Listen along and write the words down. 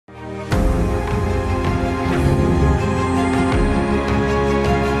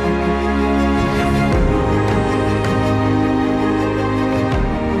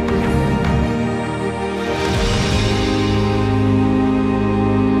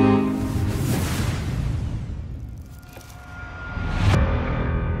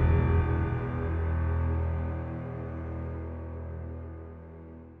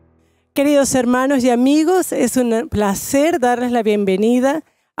Queridos hermanos y amigos, es un placer darles la bienvenida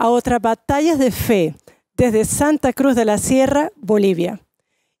a otra Batallas de Fe desde Santa Cruz de la Sierra, Bolivia.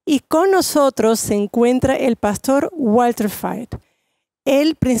 Y con nosotros se encuentra el Pastor Walter Veith,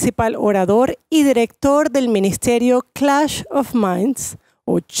 el principal orador y director del ministerio Clash of Minds,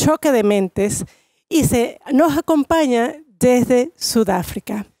 o Choque de Mentes, y nos acompaña desde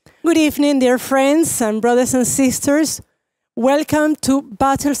Sudáfrica. Good evening, dear friends and brothers and sisters. Welcome to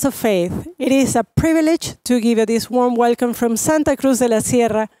Batallas de Fe. It is a privilege to give you this warm welcome from Santa Cruz de la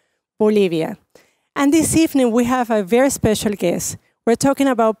Sierra, Bolivia. And this evening we have a very special guest. We're talking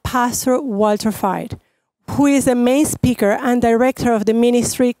about Pastor Walter Veith, who is the main speaker and director of the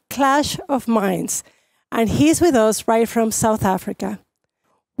ministry Clash of Minds. And he's with us right from South Africa.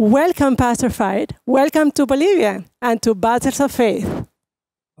 Welcome, Pastor Veith. Welcome to Bolivia and to Batallas of Faith.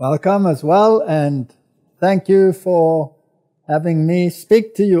 Welcome as well, and thank you for having me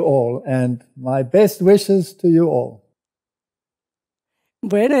speak to you all, and my best wishes to you all.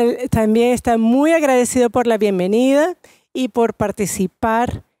 Bueno, él también está muy agradecido por la bienvenida y por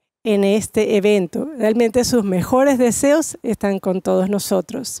participar en este evento. Realmente sus mejores deseos están con todos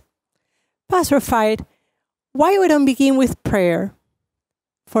nosotros. Pastor Veith, why we don't begin with prayer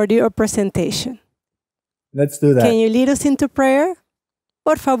for your presentation? Let's do that. Can you lead us into prayer?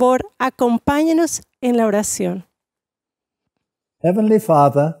 Por favor, acompáñenos en la oración. Heavenly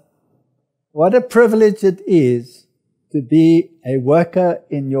Father, what a privilege it is to be a worker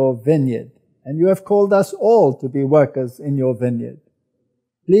in your vineyard, and you have called us all to be workers in your vineyard.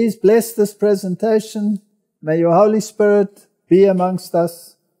 Please bless this presentation. May your Holy Spirit be amongst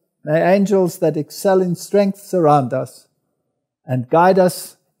us. May angels that excel in strength surround us and guide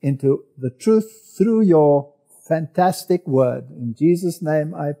us into the truth through your fantastic word. In Jesus'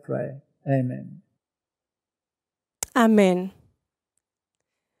 name I pray. Amen. Amen.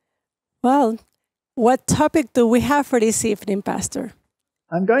 Well, what topic do we have for this evening, Pastor?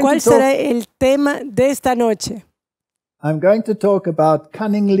 ¿Cuál será el tema de esta noche? I'm going to talk about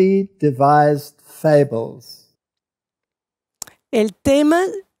cunningly devised fables. El tema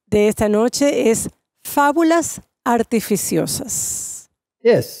de esta noche es fábulas artificiosas.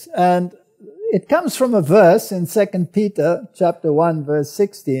 Yes, and it comes from a verse in 2 Peter chapter 1 verse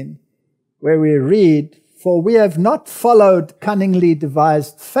 16 where we read, "For we have not followed cunningly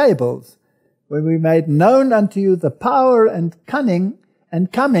devised fables, when we made known unto you the power and cunning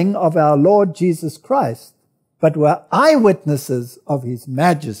and coming of our Lord Jesus Christ, but were eyewitnesses of his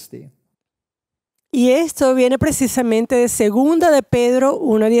majesty." Y esto viene precisamente de 2 de Pedro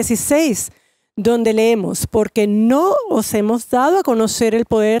 1:16, donde leemos, porque no os hemos dado a conocer el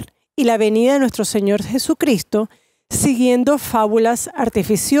poder y la venida de nuestro Señor Jesucristo, siguiendo fábulas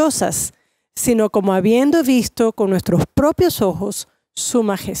artificiosas, sino como habiendo visto con nuestros propios ojos su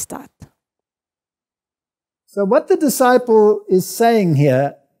majestad. So what the disciple is saying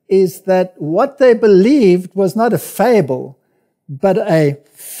here is that what they believed was not a fable, but a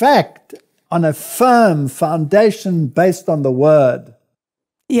fact on a firm foundation based on the word.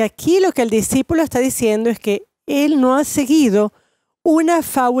 Y aquí lo que el discípulo está diciendo es que él no ha seguido una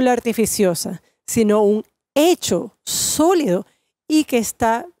fábula artificiosa, sino un hecho sólido y que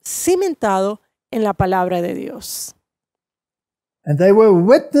está cimentado en la palabra de Dios. And they were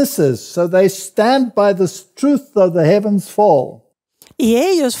witnesses, so they stand by this truth though the heavens fall. Y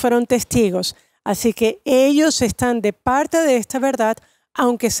ellos fueron testigos, así que ellos están de parte de esta verdad,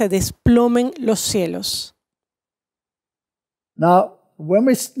 aunque se desplomen los cielos. Now, when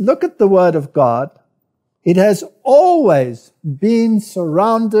we look at the Word of God, it has always been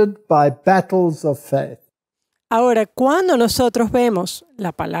surrounded by battles of faith. Ahora, cuando nosotros vemos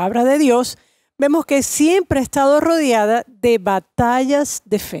la palabra de Dios, vemos que siempre ha estado rodeada de batallas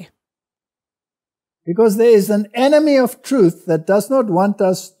de fe. Because there is an enemy of truth that does not want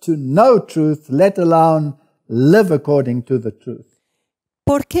us to know truth, let alone live according to the truth.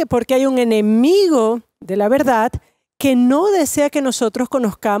 ¿Por qué? Porque hay un enemigo de la verdad que no desea que nosotros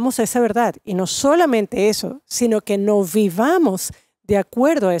conozcamos esa verdad. Y no solamente eso, sino que no vivamos de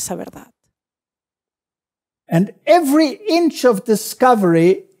acuerdo a esa verdad. And every inch of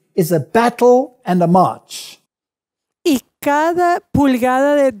discovery is a battle and a march. Y cada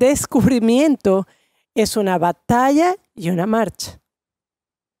pulgada de descubrimiento es una batalla y una marcha.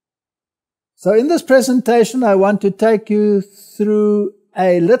 So in this presentation, I want to take you through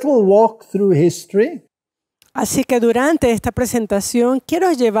a little walk through history. Así que durante esta presentación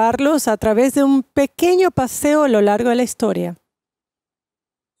quiero llevarlos a través de un pequeño paseo a lo largo de la historia.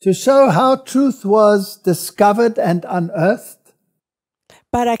 To show how truth was discovered and unearthed.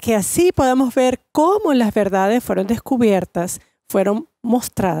 Para que así podamos ver cómo las verdades fueron descubiertas, fueron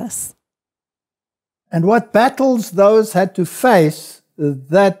mostradas. and what battles those had to face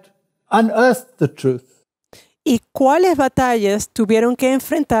that unearthed the truth. ¿Y cuáles batallas tuvieron que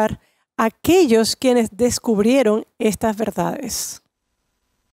enfrentar aquellos quienes descubrieron estas verdades?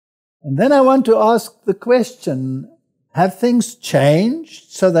 And then I want to ask the question, have things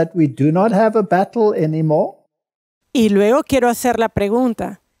changed so that we do not have a battle anymore? Y luego quiero hacer la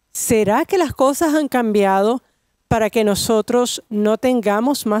pregunta, ¿será que las cosas han cambiado para que nosotros no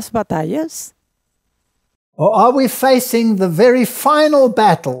tengamos más batallas? Or are we facing the very final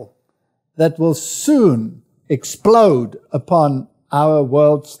battle that will soon explode upon our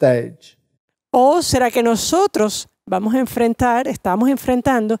world stage? ¿O será que nosotros estamos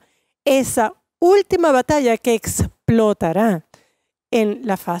enfrentando esa última batalla que explotará en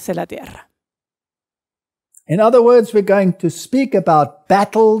la faz de la tierra? In other words, we're going to speak about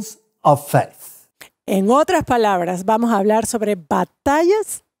battles of faith. En otras palabras, vamos a hablar sobre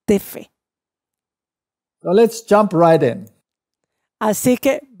batallas de fe. So let's jump right in. Así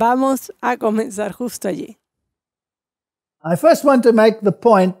que vamos a comenzar justo allí. I first want to make the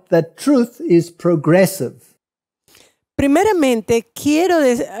point that truth is progressive. Primeramente, quiero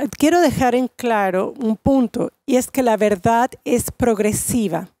dejar en claro un punto, y es que la verdad es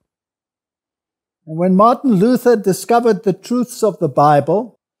progresiva. And when Martin Luther discovered the truths of the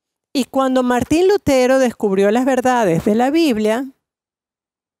Bible, Y cuando Martín Lutero descubrió las verdades de la Biblia,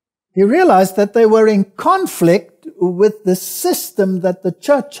 he realized that they were in conflict with the system that the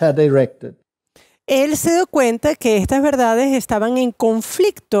church had erected. él se dio cuenta que estas verdades estaban en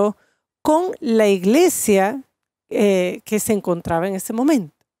conflicto con la iglesia que se encontraba en ese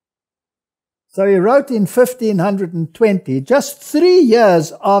momento. So he wrote in 1520, just 3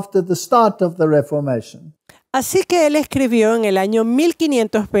 years after the start of the Reformation, Así que él escribió en el año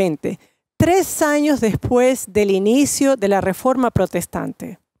 1520, 3 años después del inicio de la Reforma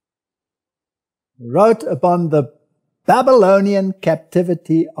Protestante. he wrote upon the Babylonian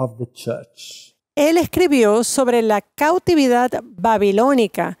captivity of the church. Él escribió sobre la cautividad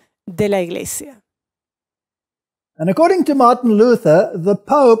babilónica de la iglesia. And according to Martin Luther, the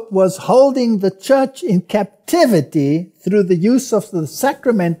Pope was holding the church in captivity through the use of the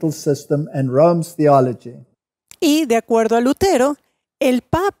sacramental system and Rome's theology. Y de acuerdo a Lutero, el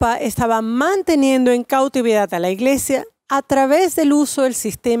Papa estaba manteniendo en cautividad a la iglesia a través del uso del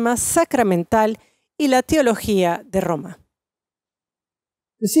sistema sacramental y la teología de Roma.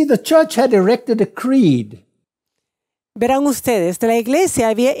 You see, the church had erected a creed. Verán ustedes, la iglesia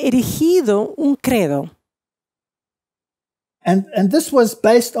había erigido un credo. And this was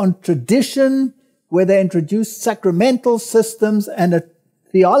based on tradition, where they introduced sacramental systems and a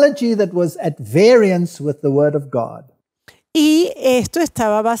theology that was at variance with the Word of God. Y esto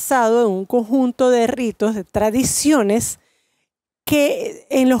estaba basado en un conjunto de ritos, de tradiciones,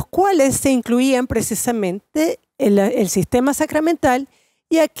 en los cuales se incluían precisamente el sistema sacramental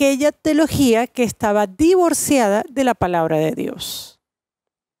y aquella teología que estaba divorciada de la palabra de Dios.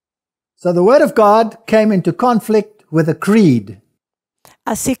 So the Word of God came into conflict with a creed.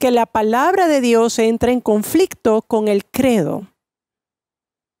 Así que la palabra de Dios entra en conflicto con el credo.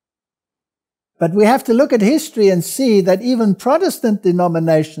 But we have to look at history and see that even Protestant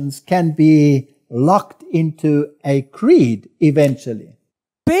denominations can be locked into a creed eventually.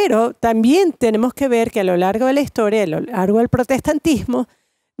 Pero también tenemos que ver que a lo largo de la historia, a lo largo del protestantismo,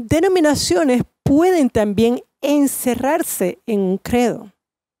 denominaciones pueden también encerrarse en un credo.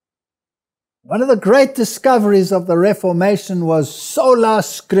 One of the great discoveries of the Reformation was sola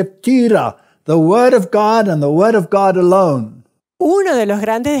scriptura, the Word of God and the Word of God alone. Uno de los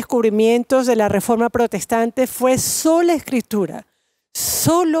grandes descubrimientos de la Reforma Protestante fue sola Escritura,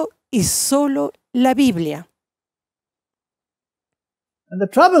 solo y solo la Biblia. And the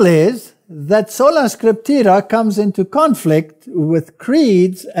trouble is that sola scriptura comes into conflict with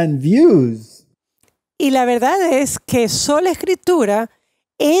creeds and views. Y la verdad es que sola Escritura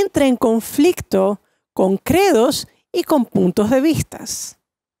entra en conflicto con credos y con puntos de vistas.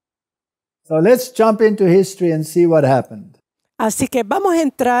 So let's jump into history and see what happened. Así que vamos a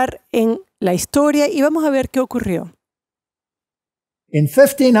entrar en la historia y vamos a ver qué ocurrió. In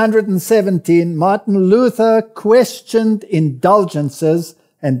 1517, Martin Luther questioned indulgences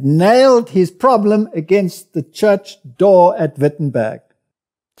and nailed his problem against the church door at Wittenberg.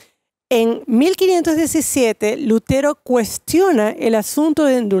 En 1517, Lutero cuestiona el asunto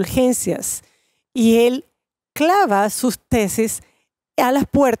de indulgencias y él clava sus tesis a las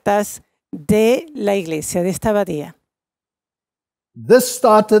puertas de la iglesia, de esta abadía. This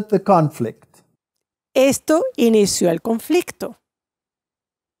started the conflict. Esto inició el conflicto.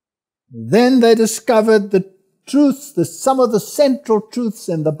 Then they discovered the truths, some of the central truths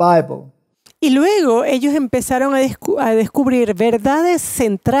in the Bible. Y luego ellos empezaron a descubrir verdades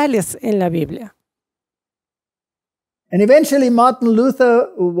centrales en la Biblia. And eventually Martin Luther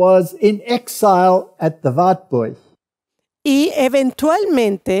was in exile at the Wartburg. Y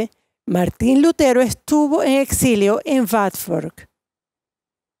eventualmente Martín Lutero estuvo en exilio en Wartburg.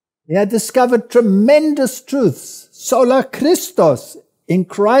 He had discovered tremendous truths, sola Christus, in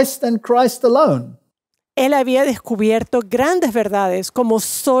Christ and Christ alone. Él había descubierto grandes verdades como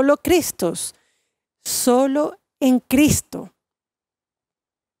solo Cristo, solo en Cristo.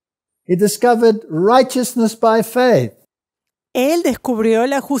 He discovered righteousness by faith. Él descubrió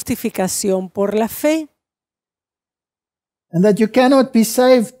la justificación por la fe. And that you cannot be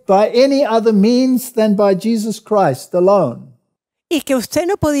saved by any other means than by Jesus Christ alone. Y que usted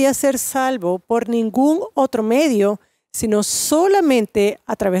no podía ser salvo por ningún otro medio, sino solamente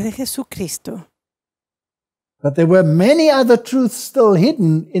a través de Jesucristo. But there were many other truths still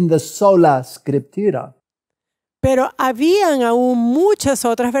hidden in the sola scriptura. Pero habían aún muchas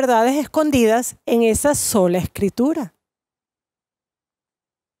otras verdades escondidas en esa sola escritura.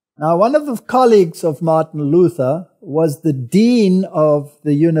 Now, one of the colleagues of Martin Luther was the dean of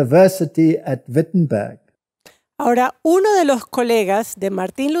the university at Wittenberg. Ahora, uno de los colegas de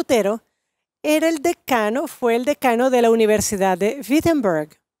Martín Lutero fue el decano de la Universidad de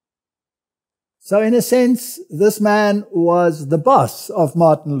Wittenberg. So in a sense, this man was the boss of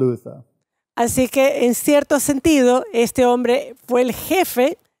Martin Luther. Así que, en cierto sentido, este hombre fue el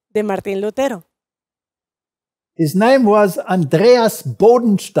jefe de Martín Lutero. His name was Andreas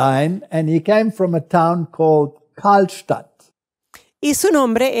Bodenstein, and he came from a town called Karlstadt. Y su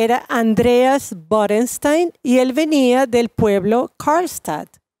nombre era Andreas Bodenstein, y él venía del pueblo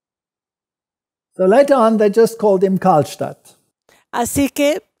Karlstadt. So later on, they just called him Karlstadt. Así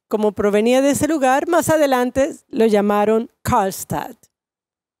que, como provenía de ese lugar, más adelante lo llamaron Karlstadt.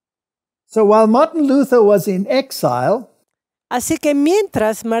 So while Martin Luther was in exile, así que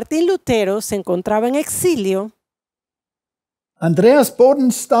mientras Martín Lutero se encontraba en exilio, Andreas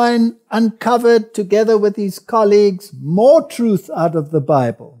Bodenstein uncovered, together with his colleagues, more truth out of the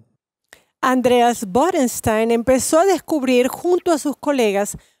Bible. Andreas Bodenstein empezó a descubrir junto a sus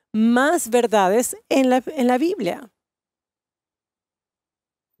colegas más verdades en la Biblia.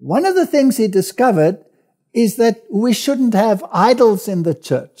 One of the things he discovered is that we shouldn't have idols in the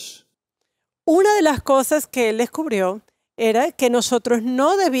church. Una de las cosas que él descubrió era que nosotros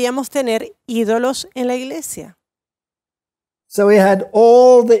no debíamos tener ídolos en la iglesia. So he had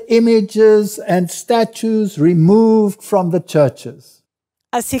all the images and statues removed from the churches.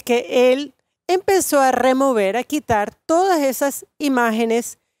 Así que él empezó a remover, a quitar todas esas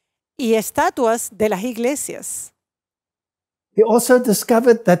imágenes y estatuas de las iglesias. He also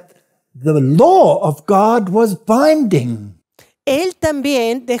discovered that the law of God was binding. Él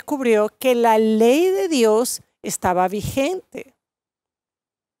también descubrió que la ley de Dios estaba vigente.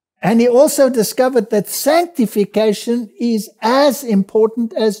 And he also discovered that sanctification is as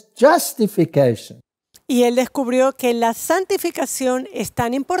important as justification. Y él descubrió que la santificación es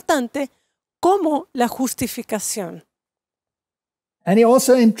tan importante como la justificación. And he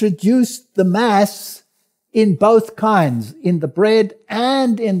also introduced the Mass in both kinds, in the bread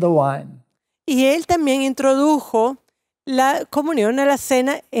and in the wine. Y él también introdujo la comunión a la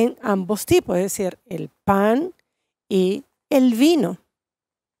cena en ambos tipos, es decir, el pan y el vino.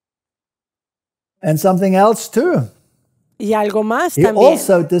 And something else too. Y algo más He también.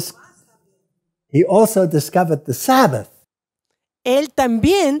 also discovered the Sabbath. Él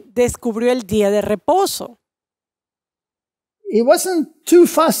también descubrió el día de reposo. He wasn't too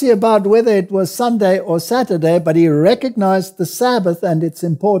fussy about whether it was Sunday or Saturday, but he recognized the Sabbath and its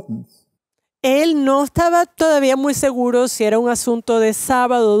importance. Él no estaba todavía muy seguro si era un asunto de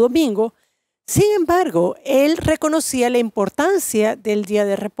sábado o domingo. Sin embargo, él reconocía la importancia del día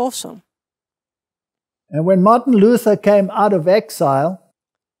de reposo. And when Martin Luther came out of exile,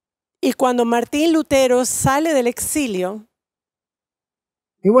 y cuando Martín Lutero sale del exilio,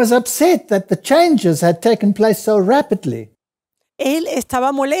 he was upset that the changes had taken place so rapidly. Él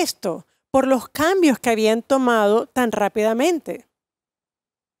estaba molesto por los cambios que habían tomado tan rápidamente.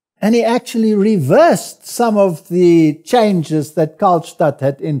 And he actually reversed some of the changes that Karlstadt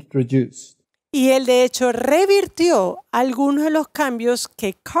had introduced. Y él de hecho revirtió algunos de los cambios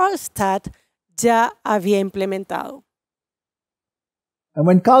que Karlstadt ya había implementado. And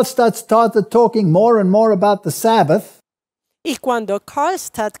when Karlstadt started talking more and more about the Sabbath, y cuando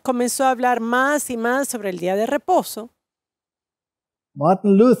Karlstadt comenzó a hablar más y más sobre el día de reposo,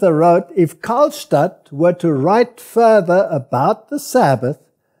 Martin Luther wrote, if Karlstadt were to write further about the Sabbath,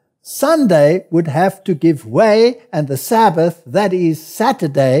 Sunday would have to give way and the Sabbath, that is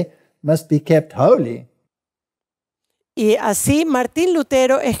Saturday, must be kept holy. Y así Martín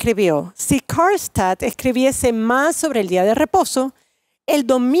Lutero escribió, si Karlstadt escribiese más sobre el día de reposo, el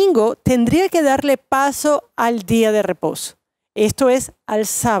domingo tendría que darle paso al día de reposo, esto es, al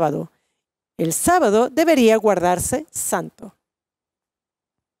sábado. El sábado debería guardarse santo.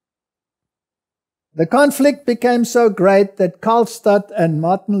 The conflict became so great that Karlstadt and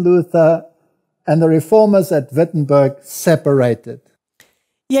Martin Luther and the reformers at Wittenberg separated.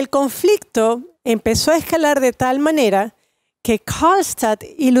 Y el conflicto empezó a escalar de tal manera que Karlstadt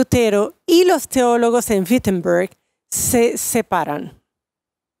y Lutero y los teólogos en Wittenberg se separan.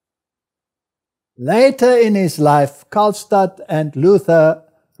 Later in his life, Karlstadt and Luther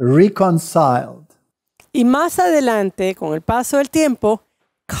reconciled. Y más adelante, con el paso del tiempo,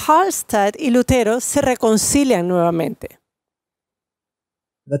 Karlstadt y Lutero se reconcilian nuevamente.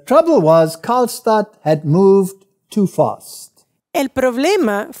 The trouble was Karlstadt had moved too fast. El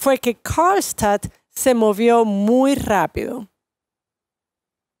problema fue que Karlstadt se movió muy rápido.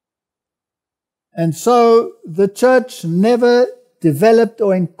 And so the church never developed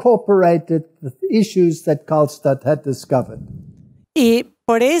or incorporated the issues that Karlstadt had discovered. Y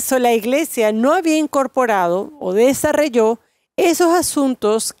por eso la iglesia no había incorporado o desarrolló esos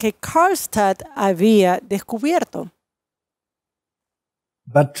asuntos que Karlstadt había descubierto.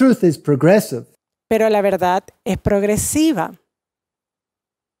 But truth is progressive. Pero la verdad es progresiva.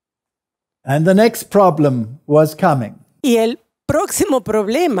 And the next problem was coming. Y el próximo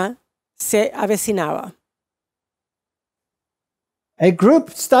problema se avecinaba. A group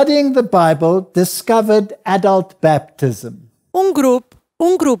studying the Bible discovered adult baptism. Un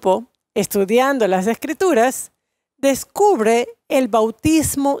grupo estudiando las Escrituras descubre el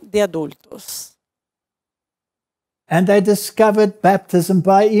bautismo de adultos. And they discovered baptism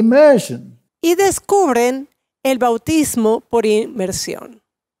by immersion. Y descubren el bautismo por inmersión.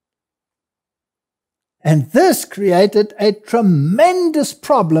 And this created a tremendous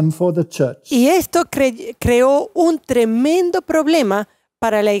problem for the church. Y esto creó un tremendo problema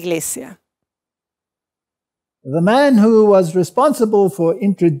para la iglesia. The man who was responsible for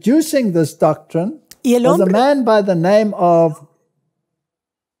introducing this doctrine was a man by the name of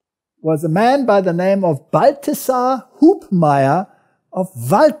Balthasar Hubmeier of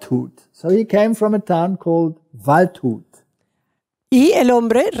Waldhut. So he came from a town called Waldhut. Y el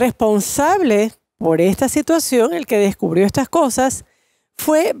hombre responsable por esta situación, el que descubrió estas cosas,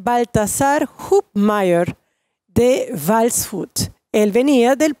 fue Balthasar Hubmeier de Waldhut. Él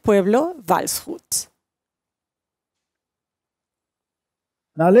venía del pueblo Waldhut.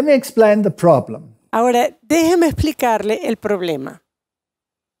 Now let me explain the problem. Ahora, déjeme explicarle el problema.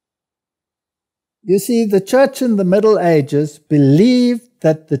 You see, the church in the Middle Ages believed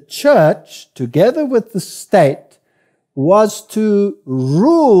that the church, together with the state, was to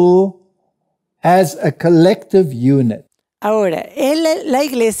rule as a collective unit. Ahora, la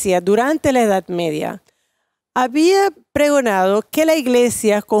iglesia durante la Edad Media había pregonado que la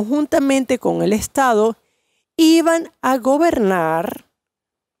iglesia conjuntamente con el Estado iban a gobernar,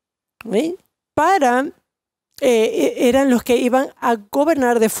 eran los que iban a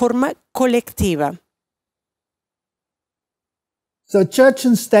gobernar de forma colectiva. So church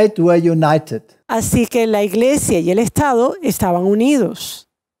and state were united. Así que la iglesia y el Estado estaban unidos.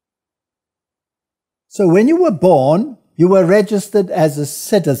 So when you were born, you were registered as a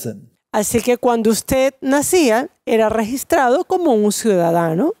citizen. Así que cuando usted nacía, era registrado como un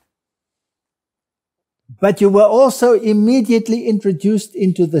ciudadano. But you were also immediately introduced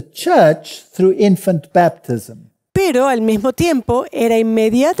into the church through infant baptism. Pero al mismo tiempo era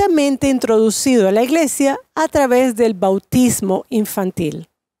inmediatamente introducido a la iglesia a través del bautismo infantil.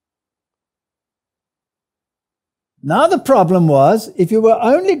 Now the problem was, if you were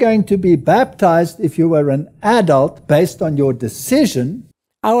only going to be baptized if you were an adult based on your decision,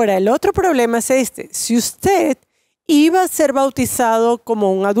 ahora el otro problema es este. Si usted iba a ser bautizado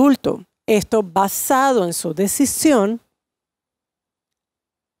como un adulto, esto basado en su decisión,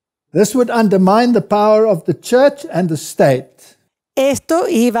 this would undermine the power of the church and the state. Esto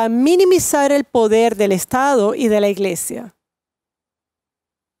iba a minimizar el poder del Estado y de la iglesia.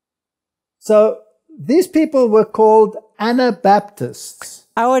 So these people were called Anabaptists.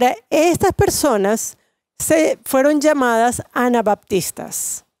 Ahora, estas personas fueron llamadas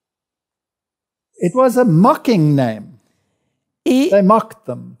anabaptistas. It was a mocking name. They mocked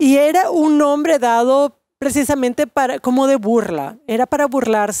them. Y era un nombre dado precisamente como de burla. Era para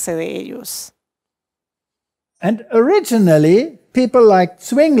burlarse de ellos. And originally, people like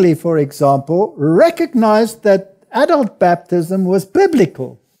Zwingli, for example, recognized that adult baptism was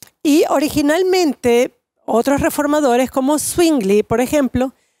biblical. Y originalmente, otros reformadores como Zwingli, por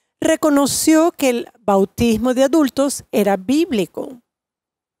ejemplo, reconoció que el bautismo de adultos era bíblico.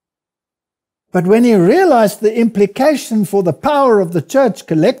 But when he realized the implication for the power of the church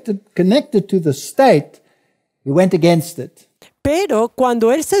connected to the state, he went against it. Pero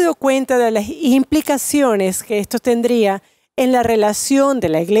cuando él se dio cuenta de las implicaciones que esto tendría en la relación de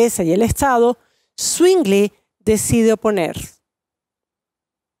la iglesia y el Estado, Zwingli decide oponer.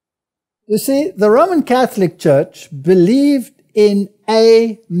 You see, the Roman Catholic Church believed in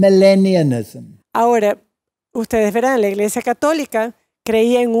amillennialism. Ahora, ustedes verán, la iglesia católica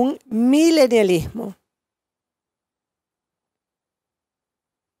creía en un milenialismo.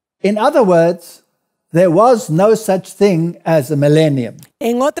 In other words, there was no such thing as a millennium.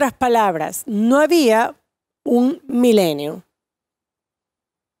 En otras palabras, no había un milenio.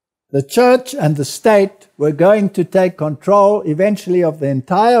 The church and the state were going to take control eventually of the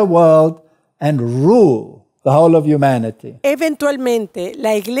entire world and rule the whole of humanity. Eventualmente,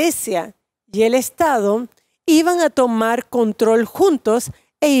 la iglesia y el Estado iban a tomar control juntos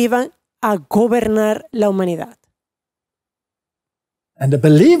e iban a gobernar la humanidad. And a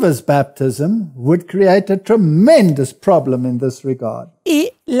believer's baptism would create a tremendous problem in this regard.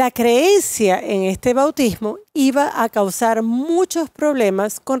 Y la creencia en este bautismo iba a causar muchos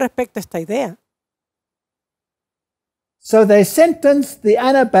problemas con respecto a esta idea. So they sentenced the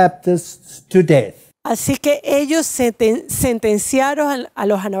Anabaptists to death. Así que ellos sentenciaron a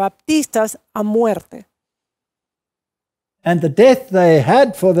los anabaptistas a muerte. And the death they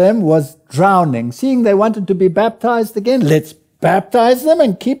had for them was drowning. Seeing they wanted to be baptized again, let's baptize them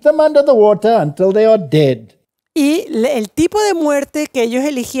and keep them under the water until they are dead. Y el tipo de muerte que ellos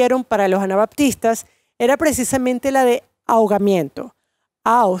eligieron para los anabaptistas era precisamente la de ahogamiento.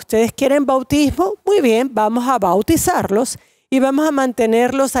 ¿Ustedes quieren bautismo? Muy bien, vamos a bautizarlos y vamos a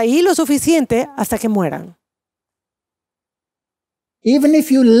mantenerlos ahí lo suficiente hasta que mueran. Even if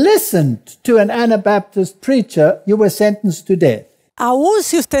you listened to an Anabaptist preacher, you were sentenced to death. Aún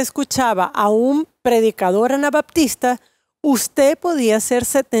si usted escuchaba a un predicador anabaptista, usted podía ser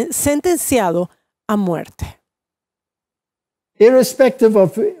sentenciado a muerte. Irrespective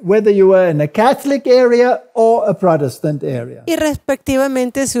of whether you were in a Catholic area or a Protestant area. Y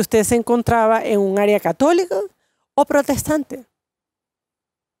respectivamente si usted se encontraba en un área católica o protestante.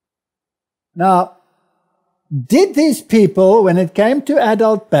 Now, did these people, when it came to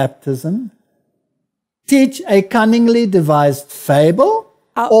adult baptism, teach a cunningly devised fable,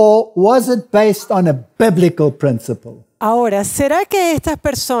 or was it based on a biblical principle? Ahora, ¿será que estas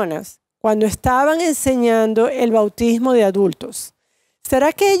personas, cuando estaban enseñando el bautismo de adultos,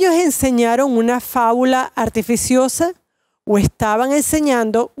 será que ellos enseñaron una fábula artificiosa o estaban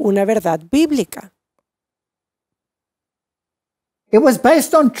enseñando una verdad bíblica? It was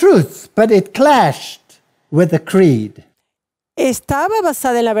based on truth, but it clashed with the creed. Estaba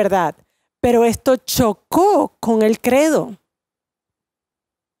basada en la verdad, pero esto chocó con el credo.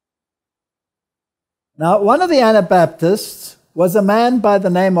 Now, one of the Anabaptists was a man by the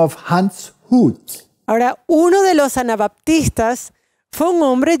name of Hans Hut. Ahora, uno de los anabaptistas fue un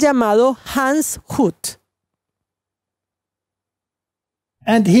hombre llamado Hans Hut.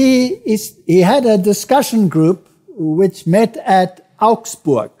 And he had a discussion group which met at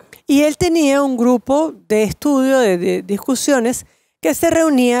Augsburg. Y él tenía un grupo de estudio, de discusiones, que se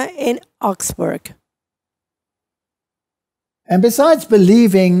reunía en Augsburg. And besides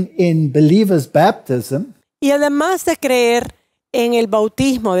believing in believers' baptism, y además de creer en el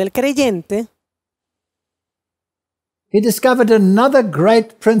bautismo del creyente, he discovered another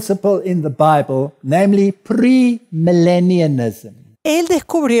great principle in the Bible, namely premillennialism. Él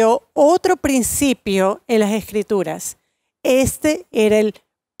descubrió otro principio en las Escrituras. Este era el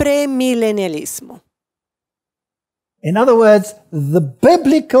premilenialismo. In other words, the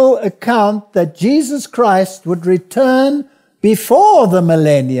biblical account that Jesus Christ would return before the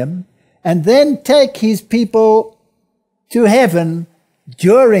millennium and then take his people to heaven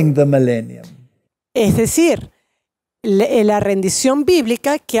during the millennium. Es decir, la rendición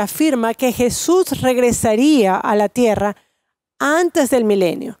bíblica que afirma que Jesús regresaría a la tierra antes del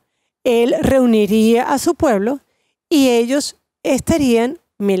milenio. Él reuniría a su pueblo y ellos estarían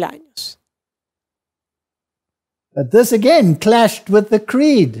 1000 años. But this again clashed with the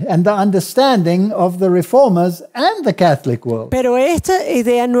creed and the understanding of the reformers and the Catholic world. Pero esta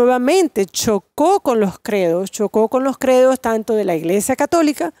idea nuevamente chocó con los credos tanto de la Iglesia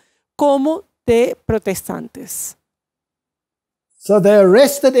Católica como de protestantes. So they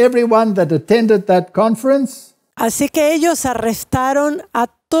arrested everyone that attended that conference. Así que ellos arrestaron a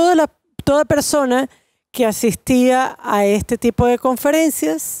toda persona que asistía a este tipo de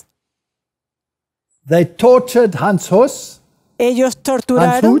conferencias. They tortured Hans Hus. Ellos Hans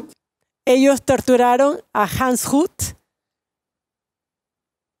torturaron, Hut. ellos torturaron a Hans Hut.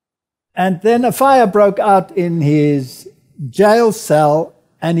 And then a fire broke out in his jail cell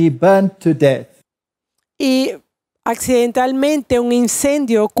and he burned to death. Y accidentalmente un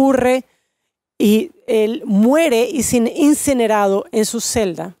incendio ocurre y él muere y es incinerado en su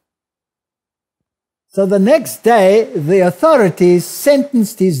celda. So the next day, the authorities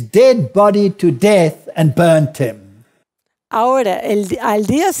sentenced his dead body to death and burnt him. Ahora, al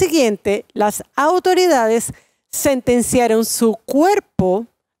día siguiente, las autoridades sentenciaron su cuerpo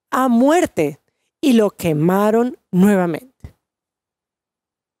a muerte y lo quemaron nuevamente.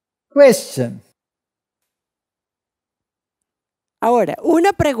 Question. Ahora,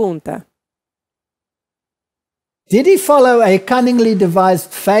 una pregunta. Did he follow a cunningly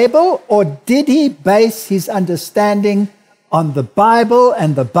devised fable, or did he base his understanding on the Bible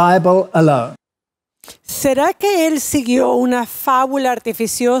and the Bible alone? ¿Será que él siguió una fábula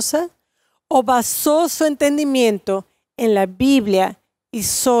artificiosa o basó su entendimiento en la Biblia y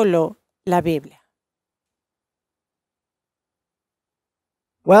solo la Biblia?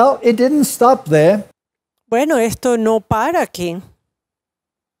 Well, it didn't stop there. Bueno, esto no para aquí.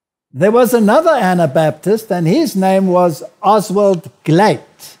 There was another Anabaptist, and his name was Oswald Gleit.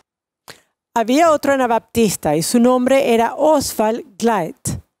 Había otro anabaptista y su nombre era Oswald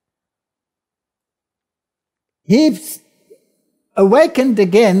Veith. He awakened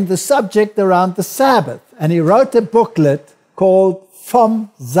again the subject around the Sabbath, and he wrote a booklet called Vom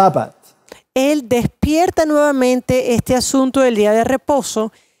Sabbat. Él despierta nuevamente este asunto del día de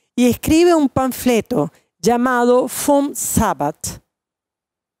reposo y escribe un panfleto llamado Vom Sabbat.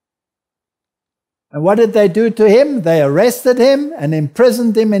 And what did they do to him? They arrested him and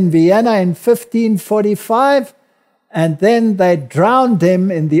imprisoned him in Vienna in 1545, and then they drowned him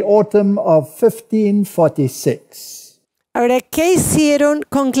in the autumn of 1546. Ahora, ¿qué hicieron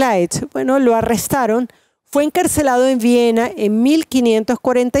con Gleit? Bueno, lo arrestaron, fue encarcelado en Viena en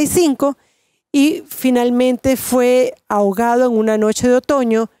 1545 y finalmente fue ahogado en una noche de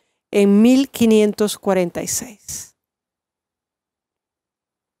otoño en 1546.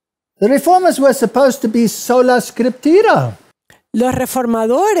 The reformers were supposed to be sola scriptura. Los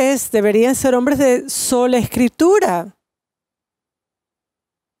reformadores deberían ser hombres de sola escritura.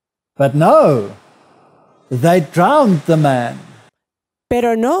 But no, they drowned the man.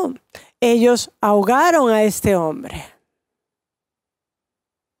 Pero no, ellos ahogaron a este hombre.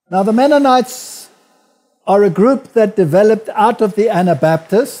 Now, the Mennonites are a group that developed out of the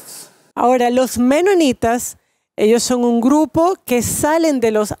Anabaptists. Ahora, los menonitas, ellos son un grupo que salen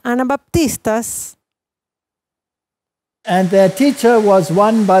de los anabaptistas. And their teacher was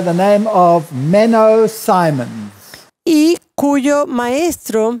one by the name of Menno Simons. Y cuyo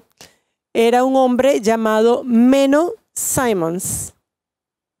maestro era un hombre llamado Menno Simons.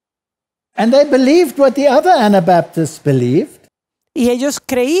 And they believed what the other Anabaptists believed. Y ellos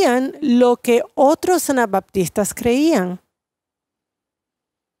creían lo que otros anabaptistas creían.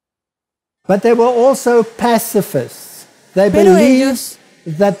 But they were also pacifists. They Pero believed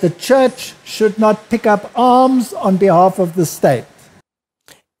that the church should not pick up arms on behalf of the state.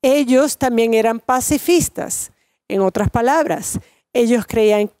 Ellos también eran pacifistas. En otras palabras, ellos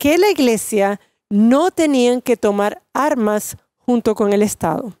creían que la iglesia no tenían que tomar armas junto con el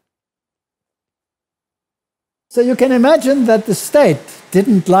Estado. So you can imagine that the state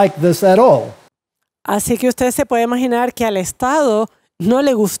didn't like this at all. Así que usted se puede imaginar que al Estado no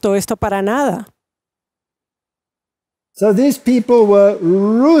le gustó esto para nada. So these people were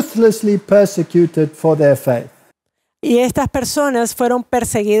ruthlessly persecuted for their faith. Y estas personas fueron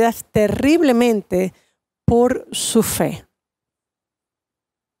perseguidas terriblemente por su fe.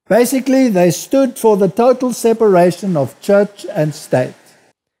 Basically, they stood for the total separation of church and state.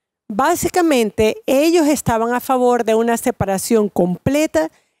 Básicamente, ellos estaban a favor de una separación completa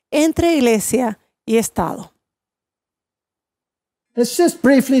entre iglesia y Estado. Let's just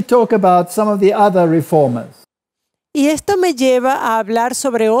briefly talk about some of the other reformers. Y esto me lleva a hablar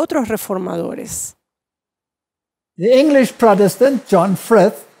sobre otros reformadores. The English Protestant, John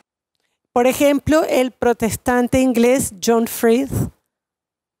Frith, Por ejemplo, el protestante inglés John Veith.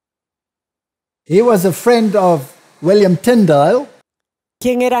 he was a friend of William Tyndale,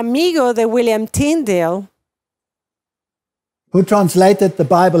 Quien era amigo de William Tyndale, who translated the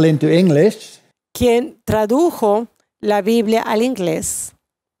Bible into English. quien tradujo la Biblia al inglés.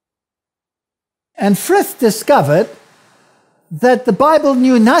 And Frith discovered that the Bible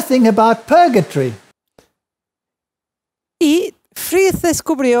knew nothing about purgatory. Y Veith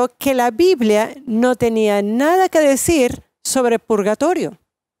descubrió que la Biblia no tenía nada que decir sobre purgatorio.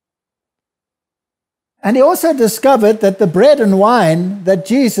 And he also discovered that the bread and wine that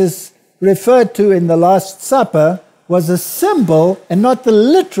Jesus referred to in the Last Supper was a symbol and not the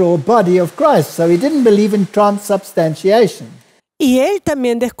literal body of Christ. So he didn't believe in transubstantiation. Y él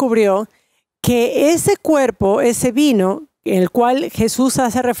también descubrió que ese cuerpo, ese vino, en el cual Jesús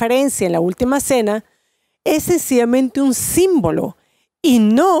hace referencia en la última cena, es sencillamente un símbolo y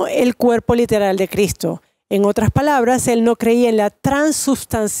no el cuerpo literal de Cristo. En otras palabras, él no creía en la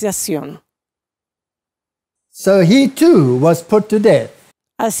transubstanciación. So he too was put to death.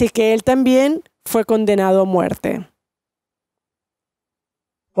 Así que él también fue condenado a muerte.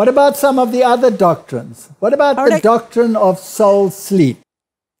 What about some of the other doctrines? What about the doctrine of soul sleep?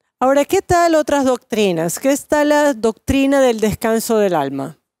 Ahora, ¿qué tal otras doctrinas? ¿Qué está la doctrina del descanso del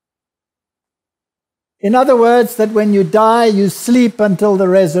alma? In other words, that when you die, you sleep until the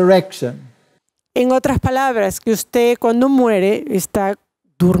resurrection. En otras palabras, que usted cuando muere está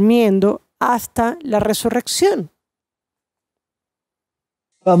durmiendo hasta la resurrección.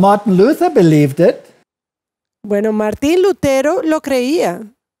 Well, Martin Luther believed it. Bueno, Martín Lutero lo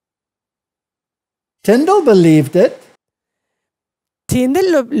creía. Tyndale believed it.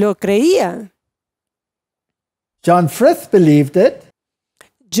 Tyndale lo creía. John Frith believed it.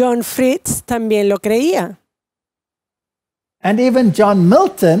 John Fritz también lo creía. And even John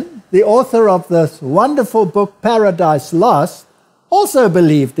Milton, the author of this wonderful book Paradise Lost, also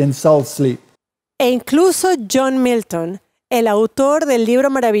believed in soul sleep. E incluso John Milton, el autor del libro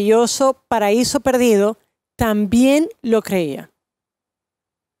maravilloso Paraíso Perdido, también lo creía.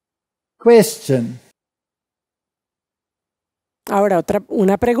 Question. Ahora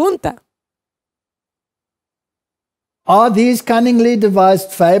una pregunta. Are these cunningly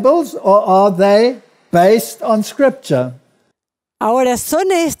devised fables or are they based on scripture? Ahora,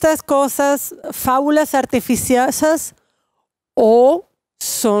 ¿son estas cosas fábulas artificiosas o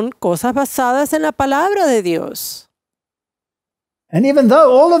son cosas basadas en la palabra de Dios? And even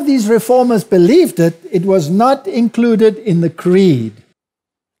though all of these reformers believed it, it was not included in the creed.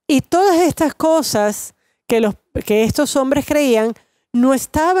 Y todas estas cosas que estos hombres creían no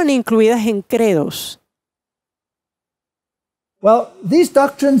estaban incluidas en credos. Well, these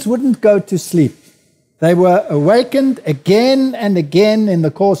doctrines wouldn't go to sleep. They were awakened again and again in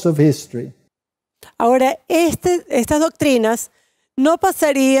the course of history. Ahora, estas doctrinas no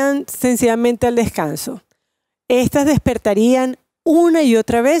pasarían sencillamente al descanso. Estas despertarían una y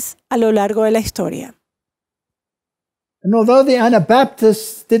otra vez a lo largo de la historia. And although the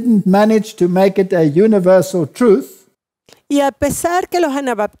Anabaptists didn't manage to make it a universal truth, y a pesar que los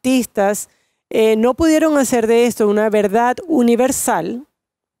anabaptistas no pudieron hacer de esto una verdad universal,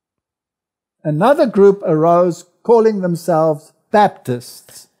 another group arose calling themselves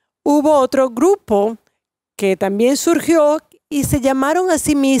Baptists. Hubo otro grupo que también surgió y se llamaron a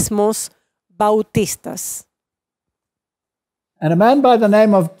sí mismos bautistas. And a man by the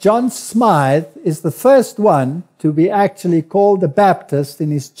name of John Smythe is the first one to be actually called a Baptist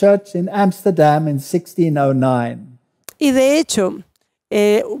in his church in Amsterdam in 1609. Y de hecho,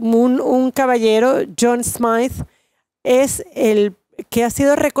 un caballero, John Smythe, es el que ha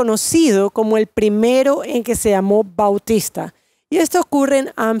sido reconocido como el primero en que se llamó bautista. Y esto ocurre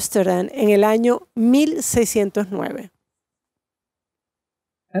en Ámsterdam en el año 1609.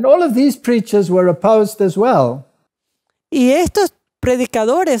 And all of these preachers were opposed as well. Y estos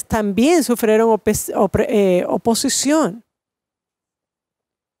predicadores también sufrieron oposición.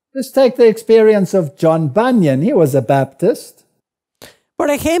 Let's take the experience of John Bunyan. He was a Baptist. Por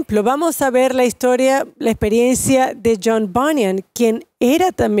ejemplo, vamos a ver la experiencia de John Bunyan, quien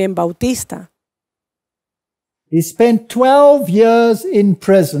era también bautista. He spent 12 years in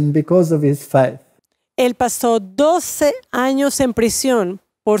prison because of his faith. Él pasó 12 años en prisión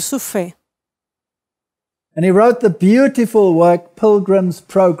por su fe. And he wrote the beautiful work Pilgrim's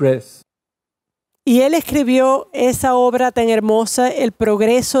Progress. Y él escribió esa obra tan hermosa, El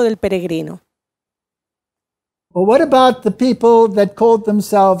progreso del peregrino. Well, what about the people that called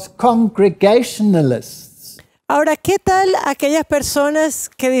themselves Congregationalists? Ahora, ¿qué tal aquellas personas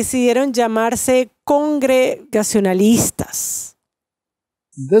que decidieron llamarse congregacionalistas?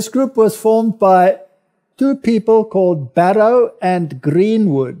 This group was formed by two people called Barrow and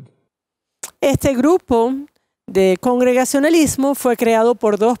Greenwood. Este grupo de congregacionalismo fue creado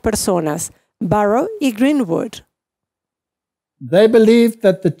por dos personas, Barrow y Greenwood. They believed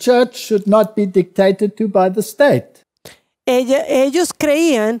that the church should not be dictated to by the state. Ellos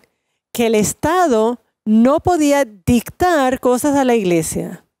creían que el Estado no podía dictar cosas a la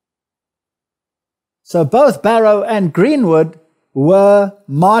iglesia. So both Barrow and Greenwood were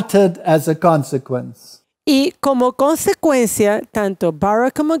martyred as a consequence. Y como consecuencia, tanto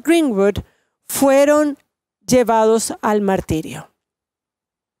Barrow como Greenwood fueron llevados al martirio.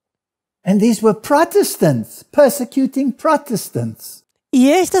 And these were Protestants, persecuting Protestants.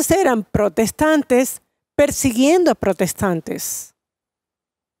 Y estos eran protestantes persiguiendo a protestantes.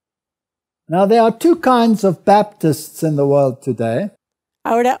 Now, there are two kinds of Baptists in the world today.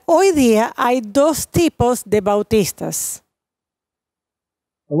 Ahora, hoy día hay dos tipos de bautistas.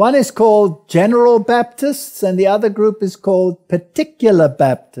 One is called General Baptists, and the other group is called Particular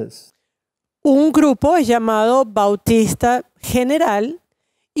Baptists. Un grupo es llamado bautista general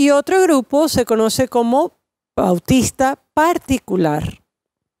y otro grupo se conoce como bautista particular.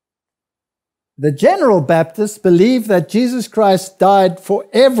 The General Baptists believe that Jesus Christ died for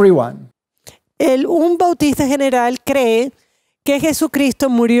everyone. Un bautista general cree que Jesucristo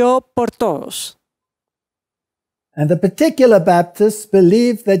murió por todos. And the Particular Baptists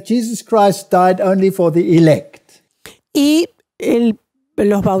believe that Jesus Christ died only for the elect. Y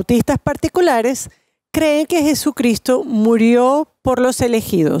los bautistas particulares creen que Jesucristo murió por los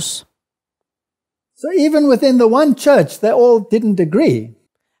elegidos. So even within the one church, they all didn't agree.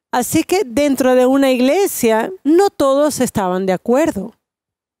 Así que dentro de una iglesia no todos estaban de acuerdo.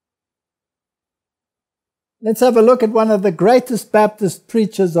 Let's have a look at one of the greatest Baptist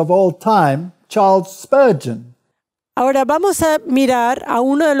preachers of all time, Charles Spurgeon. Ahora vamos a mirar a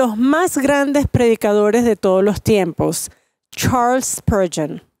uno de los más grandes predicadores de todos los tiempos, Charles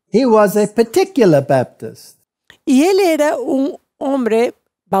Spurgeon. He was a Particular Baptist. Y él era un hombre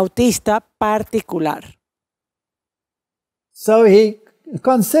bautista particular. So he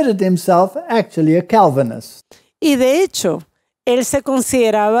considered himself actually a Calvinist. Y de hecho, él se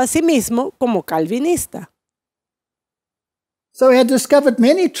consideraba a sí mismo como calvinista. So he had discovered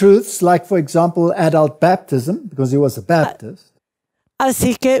many truths, like, for example, adult baptism, because he was a Baptist.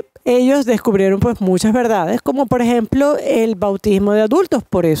 Así que ellos descubrieron pues muchas verdades, como por ejemplo el bautismo de adultos,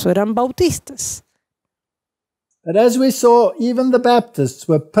 por eso eran bautistas. But as we saw, even the Baptists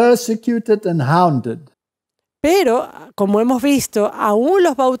were persecuted and hounded. Pero, como hemos visto, aún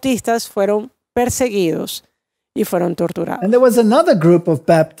los bautistas fueron perseguidos y fueron torturados. And there was another group of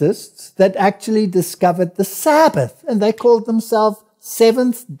Baptists that actually discovered the Sabbath, and they called themselves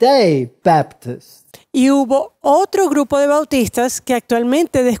Seventh-day Baptists. Y hubo otro grupo de bautistas que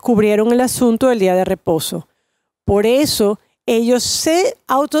actualmente descubrieron el asunto del día de reposo. Por eso, ellos se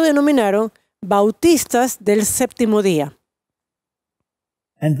autodenominaron bautistas del séptimo día.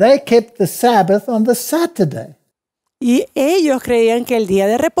 And they kept the Sabbath on the Saturday. Y ellos creían que el día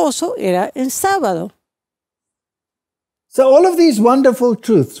de reposo era el sábado. So all of these wonderful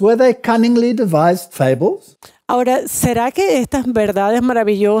truths, were they cunningly devised fables? Ahora, ¿será que estas verdades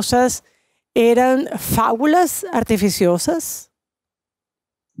maravillosas eran fábulas artificiosas?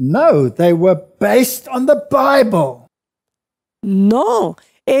 No, they were based on the Bible. No,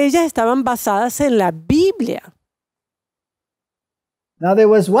 ellas estaban basadas en la Biblia. Now there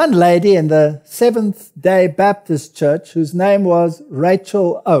was one lady in the Seventh-day Baptist Church whose name was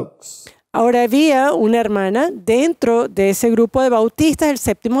Rachel Oakes. Ahora había una hermana dentro de ese grupo de bautistas del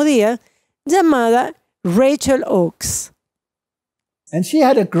séptimo día llamada Rachel Oakes. And she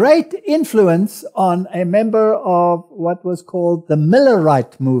had a great influence on a member of what was called the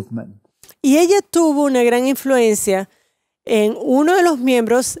Millerite movement. Y ella tuvo una gran influencia en uno de los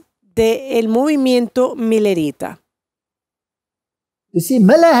miembros del movimiento millerita. You see,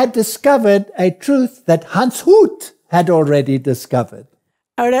 Miller had discovered a truth that Hans Hut had already discovered.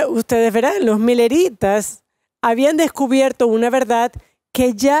 Ahora, ustedes verán, los milleritas habían descubierto una verdad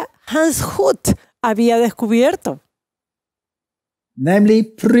que ya Hans Hut había descubierto. Namely,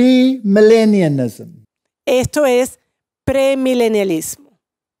 premillennialism. Esto es premilenialismo.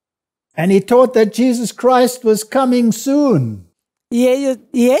 And he taught that Jesus Christ was coming soon. Y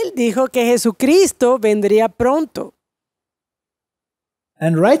él dijo que Jesucristo vendría pronto.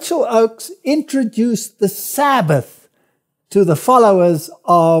 And Rachel Oakes introduced the Sabbath to the followers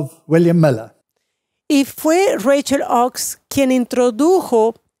of William Miller. Y fue Rachel Oakes quien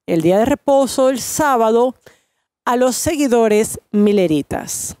introdujo el día de reposo, el sábado, a los seguidores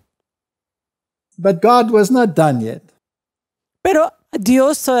milleritas. But God was not done yet. Pero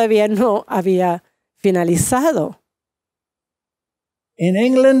Dios todavía no había finalizado. In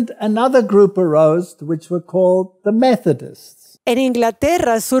England, another group arose, which were called the Methodists. En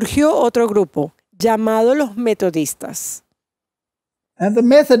Inglaterra surgió otro grupo llamado los metodistas. And the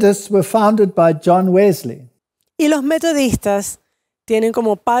Methodists were founded by John Wesley. Y los metodistas tienen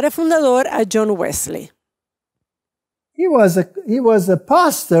como padre fundador a John Wesley. He was a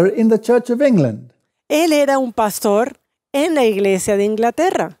pastor in the Church of England. Él era un pastor en la iglesia de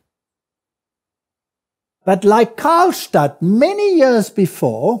Inglaterra. But like Karlstadt many years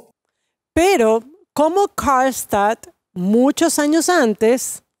before, Pero como Karlstadt, muchos años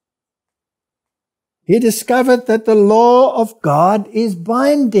antes, he discovered that the law of God is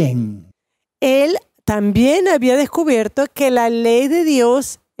binding. él también había descubierto que la ley de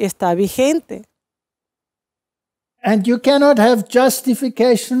Dios está vigente. And you cannot have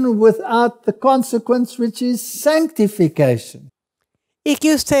justification without the consequence, which is sanctification. Y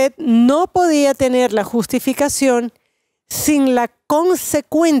que usted no podía tener la justificación sin la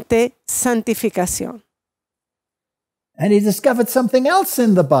consecuente santificación. And he discovered something else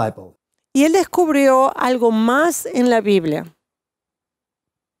in the Bible. Y él descubrió algo más en la Biblia.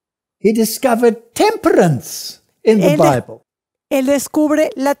 He discovered temperance in the Bible. Él descubre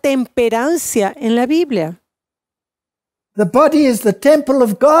la temperancia en la Biblia. The body is the temple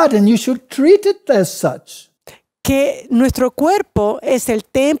of God, and you should treat it as such. Que nuestro cuerpo es el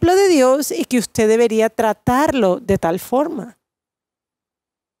templo de Dios y que usted debería tratarlo de tal forma.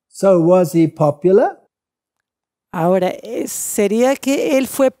 So was he popular? Ahora, ¿sería que él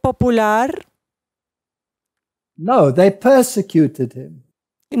fue popular? No, they persecuted him.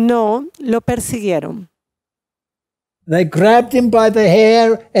 No, lo persiguieron. They grabbed him by the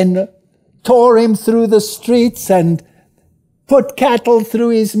hair and tore him through the streets and put cattle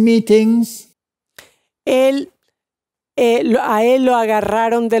through his meetings. A él lo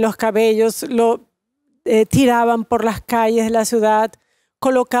agarraron de los cabellos, lo tiraban por las calles de la ciudad,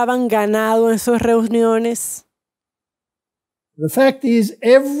 colocaban ganado en sus reuniones. The fact is,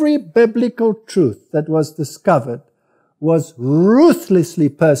 every biblical truth that was discovered was ruthlessly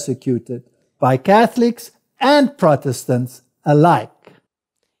persecuted by Catholics and Protestants alike.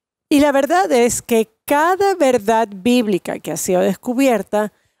 Y la verdad es que cada verdad bíblica que ha sido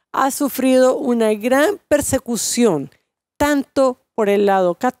descubierta ha sufrido una gran persecución, tanto por el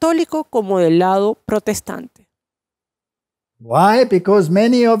lado católico como del lado protestante. Why? Because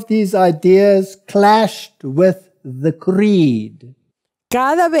many of these ideas clashed with the creed.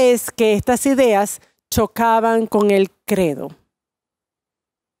 Cada vez que estas ideas chocaban con el credo.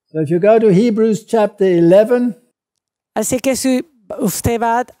 So if you go to Hebrews chapter 11, Así que si usted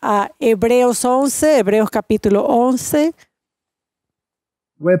va a Hebreos capítulo 11,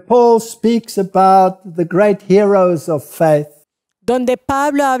 where Paul speaks about the great heroes of faith, donde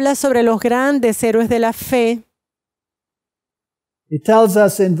Pablo habla sobre los grandes héroes de la fe, he tells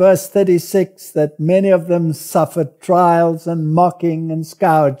us in verse 36 that many of them suffered trials and mocking and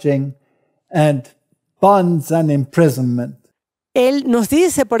scourging and bonds and imprisonment. él nos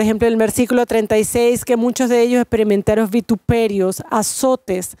dice, por ejemplo, en el versículo 36, que muchos de ellos experimentaron vituperios,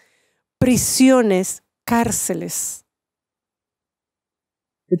 azotes, prisiones, cárceles.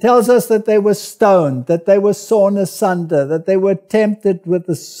 It tells us that they were stoned, that they were sawn asunder, that they were tempted with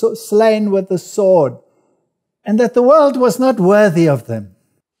the slain with the sword, and that the world was not worthy of them.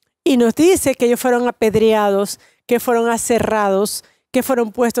 Y nos dice que ellos fueron apedreados, que fueron aserrados, que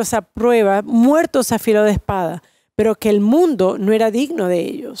fueron puestos a prueba, muertos a filo de espada, pero que el mundo no era digno de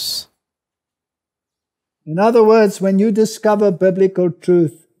ellos. In other words, when you discover biblical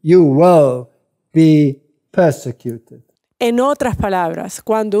truth, you will be persecuted. En otras palabras,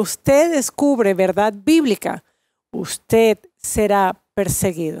 cuando usted descubre verdad bíblica, usted será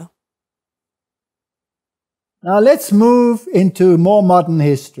perseguido. Now let's move into more modern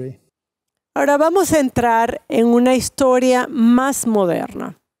history. Ahora vamos a entrar en una historia más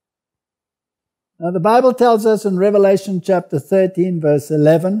moderna. Now the Bible tells us in Revelation chapter 13 verse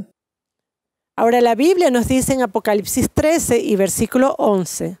 11, Ahora la Biblia nos dice en Apocalipsis 13 y versículo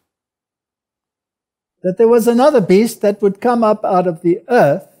 11 that there was another beast that would come up out of the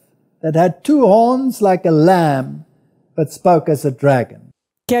earth that had two horns like a lamb, but spoke as a dragon.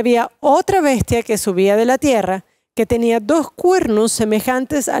 que había otra bestia que subía de la tierra, que tenía dos cuernos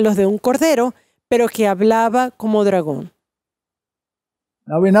semejantes a los de un cordero, pero que hablaba como dragón.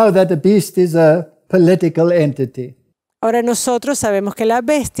 Now we know that the beast is a political entity. Ahora nosotros sabemos que la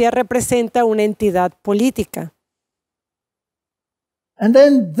bestia representa una entidad política. And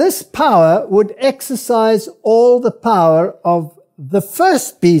then this power would exercise all the power of the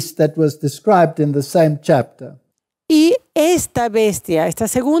first beast that was described in the same chapter. Y esta bestia, esta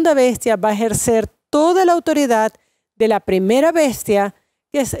segunda bestia, va a ejercer toda la autoridad de la primera bestia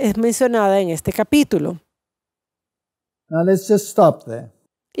que es mencionada en este capítulo. Now let's just stop there.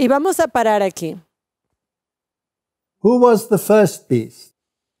 Y vamos a parar aquí. Who was the first beast?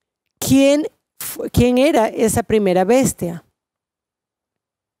 ¿Quién era esa primera bestia?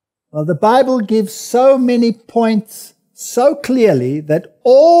 Well, the Bible gives so many points so clearly that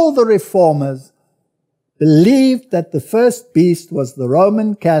all the reformers believed that the first beast was the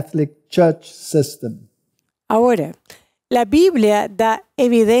Roman Catholic Church system. Ahora, La Biblia da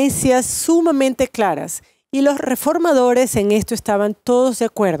evidencias sumamente claras y los reformadores en esto estaban todos de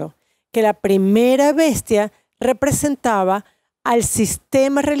acuerdo, que la primera bestia representaba al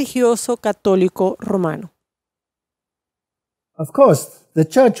sistema religioso católico romano. Of course, the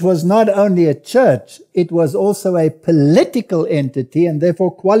church was not only a church, it was also a political entity and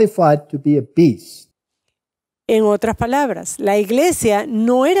therefore qualified to be a beast. En otras palabras, la iglesia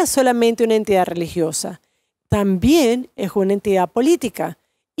no era solamente una entidad religiosa, también es una entidad política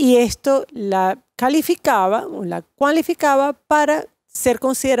y esto la calificaba o la cualificaba para ser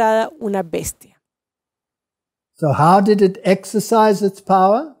considerada una bestia. So how did it exercise its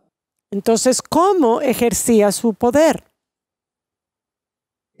power? Entonces, ¿cómo ejercía su poder?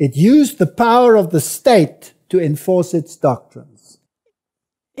 It used the power of the state to enforce its doctrines.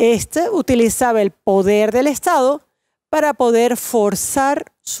 Este utilizaba el poder del Estado para poder forzar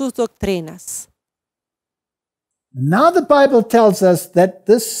sus doctrinas. Now the Bible tells us that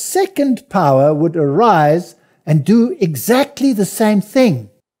this second power would arise and do exactly the same thing.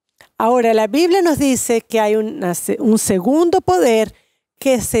 Ahora, la Biblia nos dice que hay un segundo poder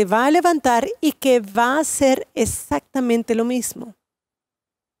que se va a levantar y que va a hacer exactamente lo mismo.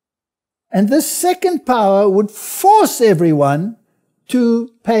 And this second power would force everyone to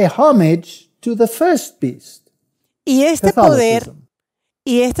pay homage to the first beast. Y este poder Catholicism.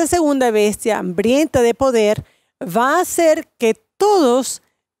 y esta segunda bestia hambrienta de poder va a hacer que todos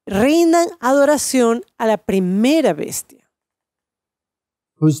rindan adoración a la primera bestia,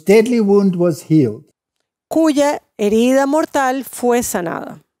 Whose deadly wound was healed. cuya herida mortal fue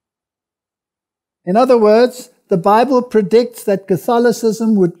sanada. In other words, the Bible predicts that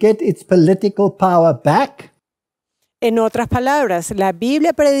Catholicism would get its political power back. En otras palabras, la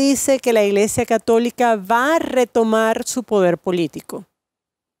Biblia predice que la Iglesia Católica va a retomar su poder político.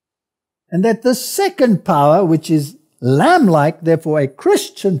 And that the second power, which is lamb-like, therefore a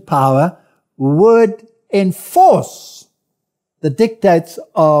Christian power, would enforce the dictates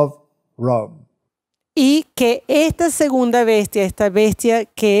of Rome. Y que esta segunda bestia, esta bestia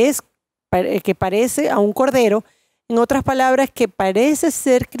que parece a un cordero, en otras palabras, que parece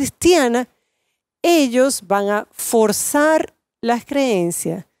ser cristiana, ellos van a forzar las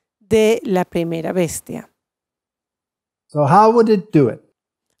creencias de la primera bestia. So how would it do it?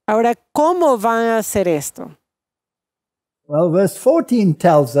 Ahora, ¿cómo van a hacer esto? Well, verse 14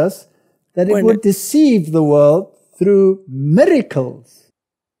 tells us that it Bueno. would deceive the world through miracles.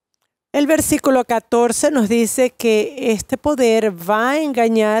 El versículo 14 nos dice que este poder va a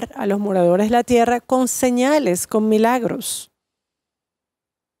engañar a los moradores de la tierra con señales, con milagros.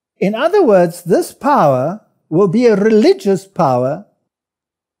 In other words, this power will be a religious power.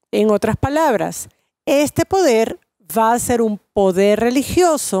 En otras palabras, este poder va a ser un poder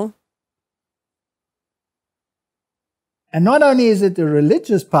religioso. And not only is it a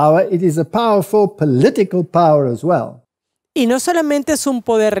religious power, it is a powerful political power as well. Y no solamente es un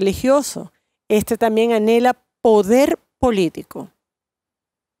poder religioso, este también anhela poder político.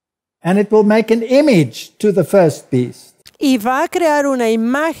 And it will make an image to the first beast. Y va a crear una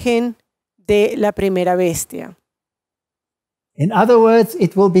imagen de la primera bestia. In other words,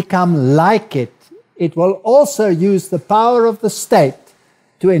 it will become like it. It will also use the power of the state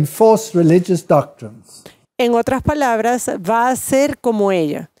to enforce religious doctrines. En otras palabras, va a ser como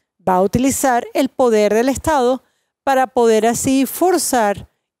ella. Va a utilizar el poder del Estado para poder así forzar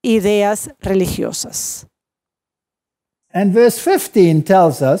ideas religiosas. And verse 15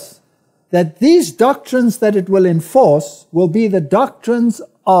 tells us that these doctrines that it will enforce will be the doctrines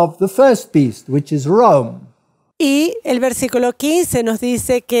of the first beast, which is Rome. Y el versículo 15 nos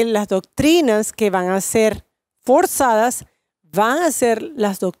dice que las doctrinas que van a ser forzadas van a ser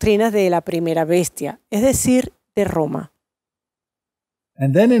las doctrinas de la primera bestia, es decir, de Roma.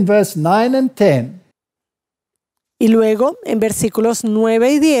 And then in verse 9 and 10, Y luego, en versículos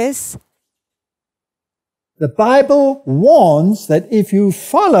 9 y 10, the Bible warns that if you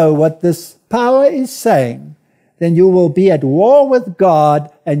follow what this power is saying, then you will be at war with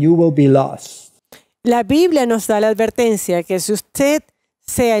God and you will be lost. la Biblia nos da la advertencia que si usted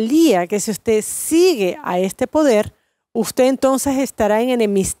se alía, que si usted sigue a este poder, usted entonces estará en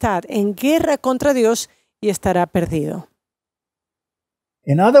enemistad, en guerra contra Dios y estará perdido.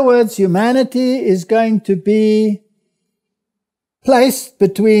 In other words, humanity is going to be placed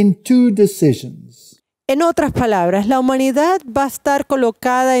between two decisions. En otras palabras, la humanidad va a estar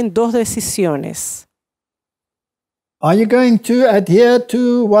colocada en dos decisiones. Are you going to adhere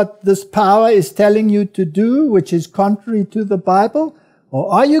to what this power is telling you to do, which is contrary to the Bible?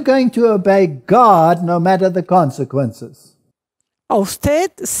 Or are you going to obey God no matter the consequences? ¿O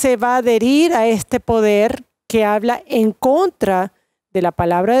usted se va a adherir a este poder que habla en contra de la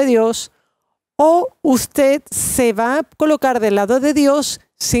palabra de Dios, o usted se va a colocar del lado de Dios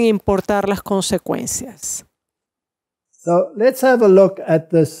sin importar las consecuencias. So let's have a look at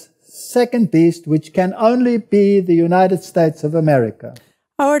this second beast, which can only be the United States of America.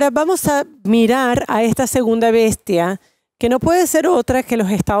 Ahora vamos a mirar a esta segunda bestia, que no puede ser otra que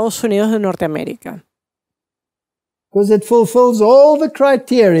los Estados Unidos de Norteamérica. Because it fulfills all the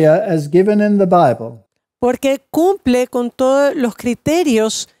criteria as given in the Bible. Porque cumple con todos los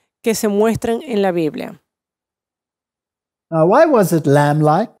criterios que se muestran en la Biblia. Now, why was it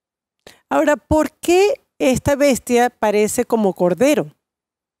lamb-like? Ahora, ¿por qué esta bestia parece como cordero?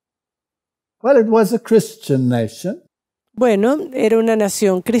 Well, it was a Christian nation. Bueno, era una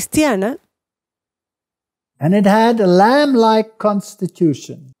nación cristiana. And it had a lamb-like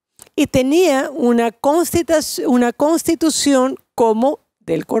constitution. Y tenía una constitución como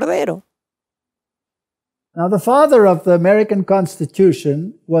del cordero. Now, the father of the American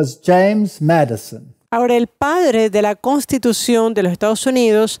Constitution was James Madison. Ahora, el padre de la Constitución de los Estados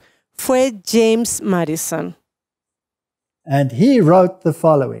Unidos fue James Madison. And he wrote the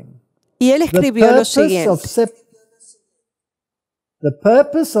following. Y él escribió lo siguiente. The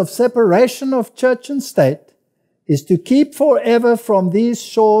purpose of separation of church and state is to keep forever from these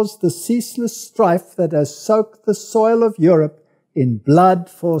shores the ceaseless strife that has soaked the soil of Europe in blood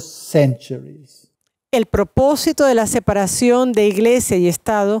for centuries. El propósito de la separación de iglesia y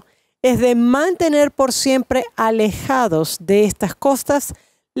Estado es de mantener por siempre alejados de estas costas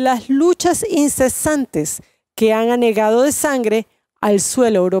las luchas incesantes que han anegado de sangre al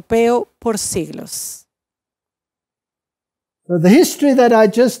suelo europeo por siglos. So the history that I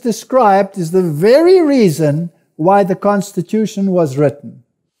just described is the very reason why the Constitution was written.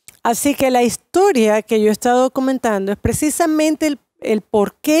 Así que la historia que yo he estado comentando es precisamente el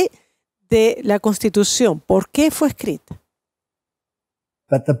porqué de la Constitución, por qué fue escrita.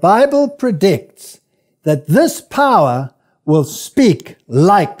 But the Bible predicts that this power will speak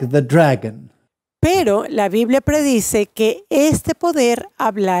like the dragon. Pero la Biblia predice que este poder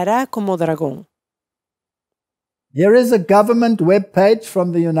hablará como dragón. Here is a government web page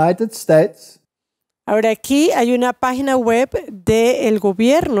from the United States. Ahora aquí hay una página web del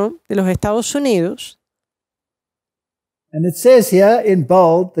gobierno de los Estados Unidos. And it says here in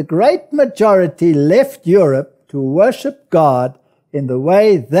bold, the great majority left Europe to worship God in the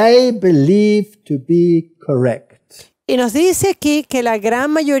way they believe to be correct. Y nos dice aquí que la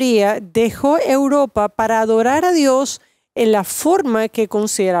gran mayoría dejó Europa para adorar a Dios en la forma que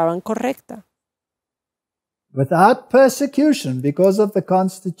consideraban correcta. Without persecution because of the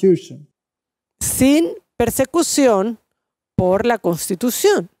Constitution. Sin persecución por la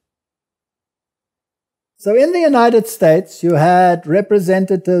Constitución. So in the United States, you had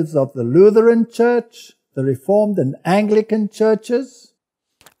representatives of the Lutheran Church, the Reformed and Anglican churches.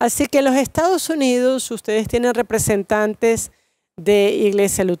 Así que en los Estados Unidos ustedes tienen representantes de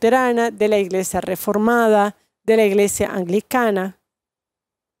Iglesia Luterana, de la Iglesia Reformada, de la Iglesia Anglicana.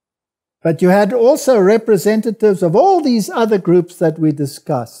 But you had also representatives of all these other groups that we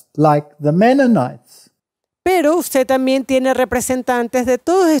discussed, like the Mennonites. Pero usted también tiene representantes de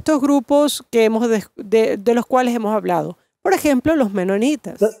todos estos grupos que de los cuales hemos hablado. Por ejemplo, los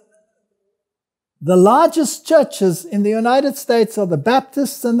menonitas. The largest churches in the United States are the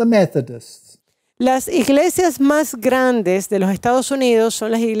Baptists and the Methodists. Las iglesias más grandes de los Estados Unidos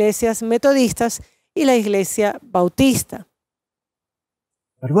son las iglesias metodistas y la iglesia bautista.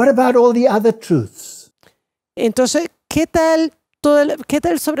 But what about all the other truths? Entonces, ¿qué tal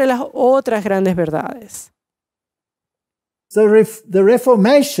sobre las otras grandes verdades? So the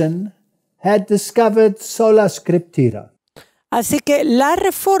Reformation had discovered sola scriptura. Así que la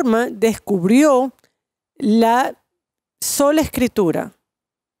Reforma descubrió la sola escritura.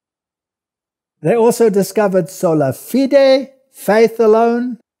 They also discovered sola fide, faith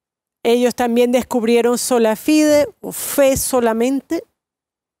alone. Ellos también descubrieron sola fide o fe solamente.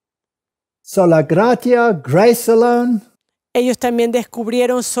 Sola gratia, grace alone. Ellos también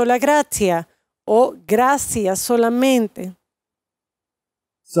descubrieron sola gratia o gracia solamente.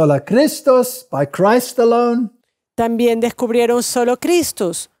 Sola Christus, by Christ alone. También descubrieron solo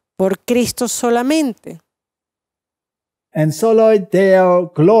Cristo, por Cristo solamente. And solo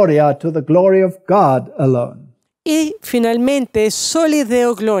Deo gloria, to the glory of God alone. Y finalmente, soli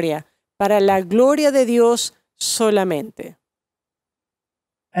Deo gloria, para la gloria de Dios solamente.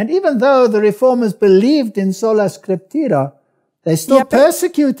 And even though the reformers believed in sola scriptura, they still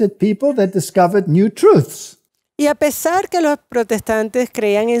persecuted people that discovered new truths. Y a pesar que los protestantes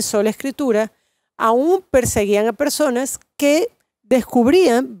creían en sola escritura, aún perseguían a personas que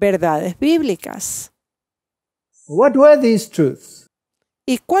descubrían verdades bíblicas. What were these truths?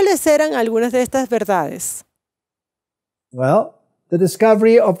 ¿Y cuáles eran algunas de estas verdades? Well, the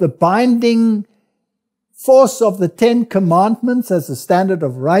discovery of the binding force of the Ten Commandments as a standard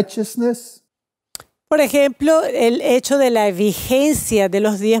of righteousness. Por ejemplo, el hecho de la vigencia de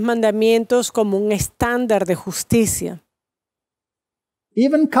los 10 mandamientos como un estándar de justicia.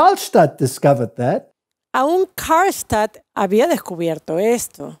 Even Karlstadt discovered that. Aún Karlstadt había descubierto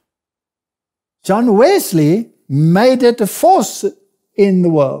esto. John Wesley made it a force in the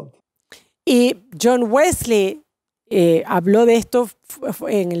world. Y John Wesley habló de esto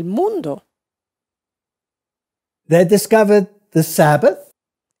en el mundo. They discovered the Sabbath.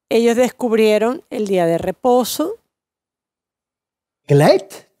 Ellos descubrieron el día de reposo.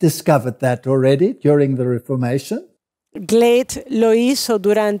 Glate discovered that already during the Reformation. Glate lo hizo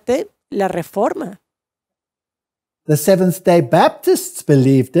durante la Reforma. The Seventh-day Baptists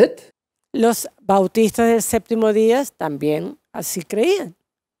believed it. Los bautistas del séptimo día también así creían.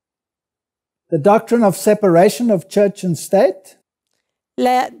 The doctrine of separation of church and state.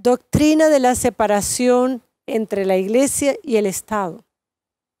 La doctrina de la separación entre la iglesia y el Estado.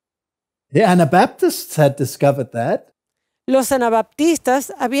 The Anabaptists had discovered that. Los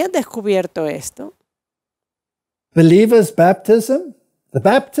anabaptistas habían descubierto esto. Believers' baptism, the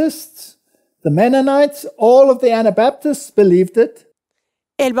Baptists, the Mennonites, all of the Anabaptists believed it.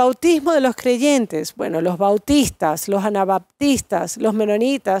 El bautismo de los creyentes, bueno, los bautistas, los anabaptistas, los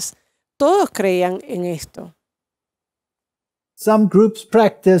menonitas, todos creían en esto. Some groups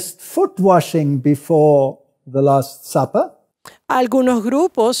practiced foot washing before the Last Supper. Algunos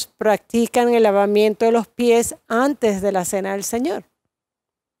grupos practican el lavamiento de los pies antes de la Cena del Señor.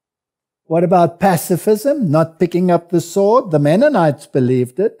 What about pacifism, not picking up the sword? The Mennonites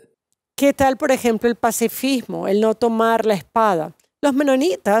believed it. ¿Qué tal, por ejemplo, el pacifismo, el no tomar la espada? Los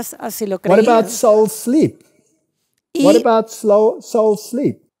menonitas así lo What creían. about soul sleep? ¿Y What about soul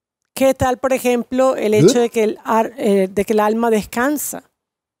sleep? qué tal, por ejemplo, el hecho de que el alma descansa?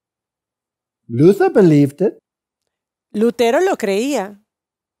 Luther believed it. Lutero lo creía.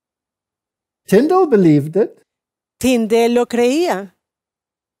 Tyndale believed it. Tyndale lo creía.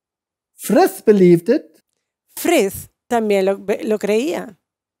 Frith believed it. Frith también lo creía.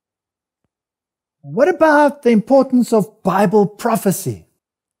 What about the importance of Bible prophecy?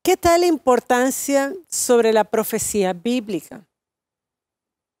 ¿Qué tal la importancia sobre la profecía bíblica?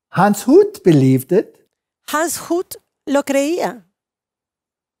 Hans Hut believed it. Hans Hut lo creía.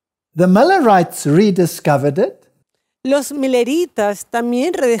 The Millerites rediscovered it. Los milleritas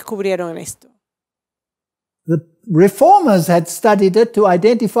también redescubrieron esto. The Reformers had studied it to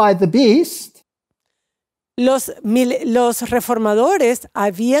identify the beast. Los reformadores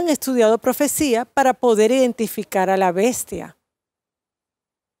habían estudiado profecía para poder identificar a la bestia.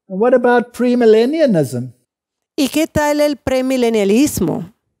 And what about premillennialism? ¿Y qué tal el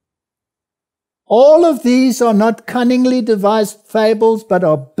premilenialismo? All of these are not cunningly devised fables, but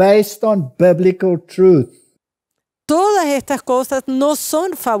are based on biblical truth. Todas estas cosas no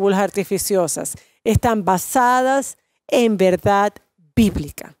son fábulas artificiosas, están basadas en verdad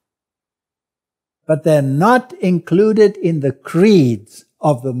bíblica. But they're not included in the creeds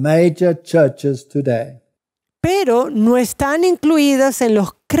of the major churches today. Pero no están incluidas en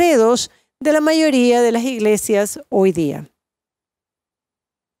los credos de la mayoría de las iglesias hoy día.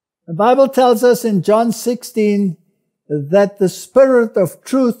 The Bible tells us in John 16 that the Spirit of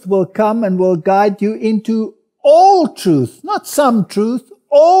truth will come and will guide you into all truth, not some truth,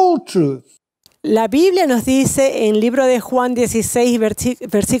 all truth. La Biblia nos dice en el libro de Juan 16,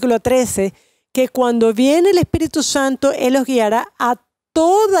 versículo 13, que cuando viene el Espíritu Santo, Él los guiará a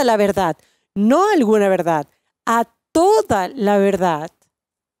toda la verdad, no a alguna verdad, a toda la verdad.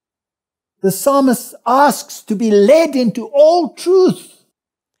 The psalmist asks to be led into all truth.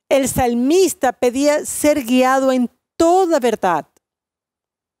 El salmista pedía ser guiado en toda verdad.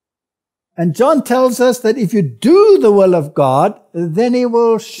 And John tells us that if you do the will of God, then He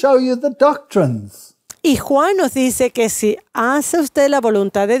will show you the doctrines. Y Juan nos dice que si hace usted la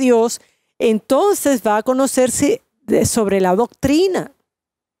voluntad de Dios, entonces va a conocerse sobre la doctrina.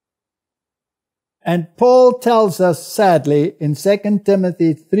 And Paul tells us sadly in 2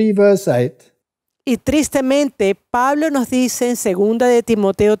 Timothy 3 verse 8, Y tristemente, Pablo nos dice en 2 de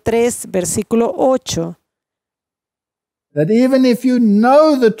Timoteo 3, versículo 8, that even if you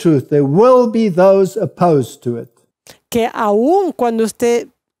know the truth, there will be those opposed to it. que aun cuando usted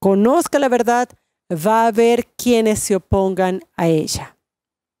conozca la verdad, va a haber quienes se opongan a ella.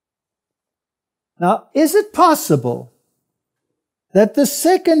 Now, is it possible that the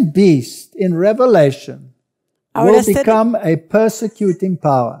second beast in Revelation Ahora, will become a persecuting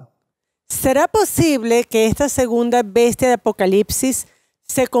power? ¿Será posible que esta segunda bestia de Apocalipsis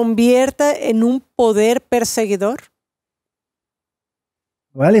se convierta en un poder perseguidor?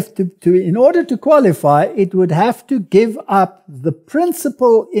 Well, in order to qualify, it would have to give up the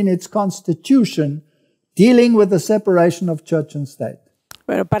principle in its constitution dealing with the separation of church and state.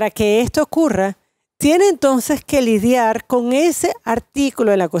 Bueno, para que esto ocurra, tiene entonces que lidiar con ese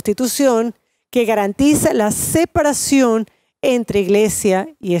artículo de la Constitución que garantiza la separación entre iglesia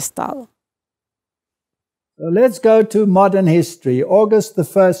y Estado. So let's go to modern history, August the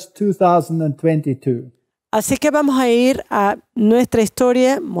 1st, 2022. Así que vamos a ir a nuestra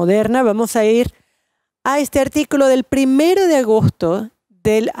historia moderna, vamos a ir a este artículo del 1 de agosto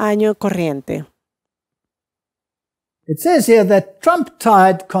del año corriente. It says here that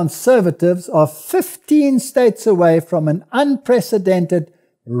Trump-tied conservatives are 15 states away from an unprecedented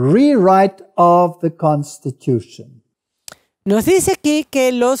rewrite of the Constitution. Nos dice aquí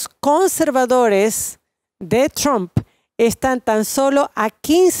que los conservadores de Trump están tan solo a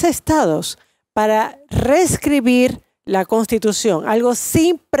 15 estados para reescribir la Constitución, algo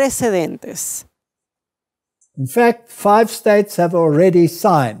sin precedentes. In fact, 5 states have already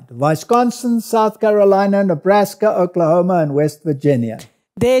signed: Wisconsin, South Carolina, Nebraska, Oklahoma, and West Virginia.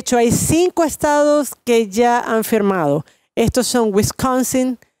 De hecho, hay 5 estados que ya han firmado. Estos son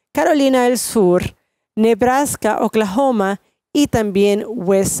Wisconsin, Carolina del Sur, Nebraska, Oklahoma y también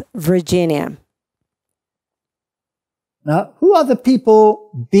West Virginia. Now, who are the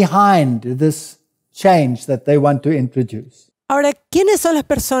people behind this change that they want to introduce? Ahora, ¿quiénes son las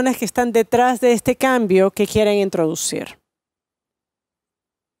personas que están detrás de este cambio que quieren introducir?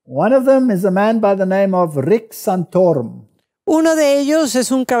 One of them is a man by the name of Rick Santorum. Uno de ellos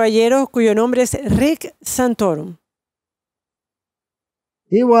es un caballero cuyo nombre es Rick Santorum.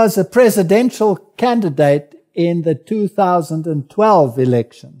 He was a presidential candidate in the 2012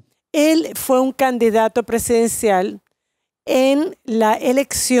 election. Él fue un candidato presidencial en la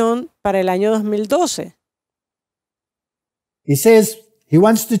elección para el año 2012. He says he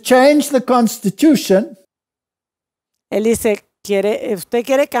wants to change the Constitution. Él dice, usted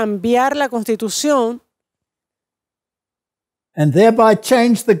quiere cambiar la Constitución And thereby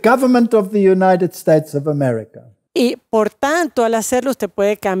change the government of the United States of America. y por tanto al hacerlo usted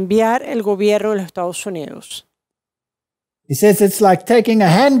puede cambiar el gobierno de los Estados Unidos. He says it's like taking a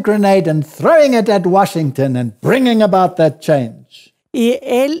hand grenade and throwing it at Washington and bringing about that change. Y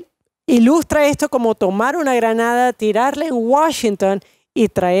él ilustra esto como tomar una granada, tirarla en Washington y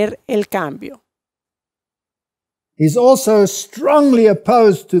traer el cambio. He's also strongly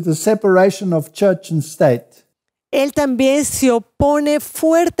opposed to the separation of church and state. Él también se opone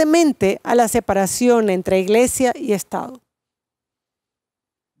fuertemente a la separación entre iglesia y Estado.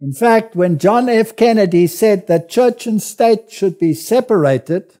 In fact, when John F. Kennedy said that church and state should be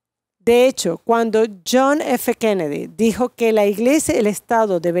separated, De hecho, cuando John F. Kennedy dijo que la iglesia y el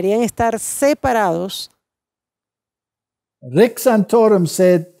Estado deberían estar separados, Rick Santorum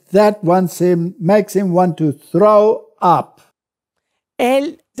said that makes him want to throw up.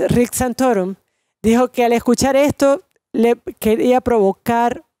 Rick Santorum, dijo que al escuchar esto le quería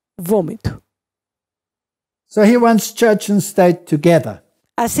provocar vómito. So he wants church and state together.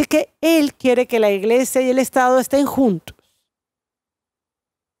 Así que él quiere que la iglesia y el Estado estén juntos.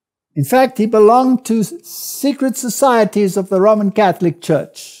 In fact, he belonged to secret societies of the Roman Catholic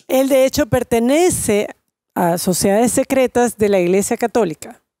Church. Él de hecho pertenece a sociedades secretas de la Iglesia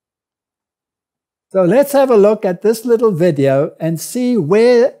Católica. So let's have a look at this little video and see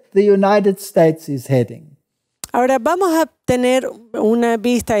where the United States is heading. Ahora vamos a tener una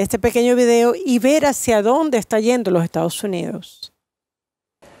vista a este pequeño video y ver hacia dónde está yendo los Estados Unidos.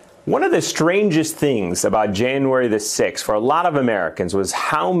 One of the strangest things about January the 6th for a lot of Americans was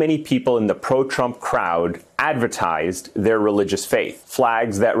how many people in the pro-Trump crowd advertised their religious faith.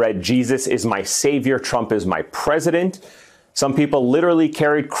 Flags that read, "Jesus is my savior, Trump is my president." Some people literally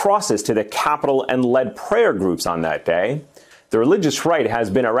carried crosses to the Capitol and led prayer groups on that day. The religious right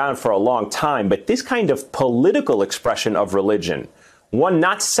has been around for a long time, but this kind of political expression of religion, one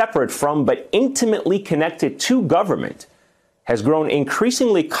not separate from but intimately connected to government, has grown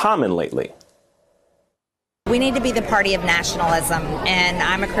increasingly common lately. We need to be the party of nationalism, and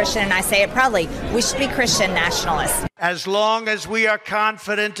I'm a Christian and I say it proudly. We should be Christian nationalists. As long as we are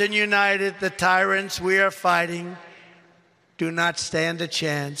confident and united, the tyrants we are fighting do not stand a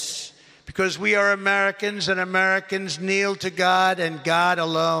chance, because we are Americans and Americans kneel to God and God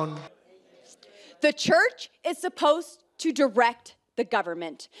alone. The church is supposed to direct the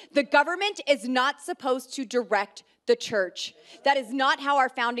government. The government is not supposed to direct the church. That is not how our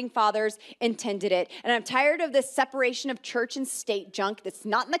founding fathers intended it. And I'm tired of this separation of church and state junk that's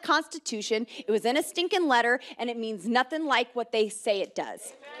not in the Constitution. It was in a stinking letter, and it means nothing like what they say it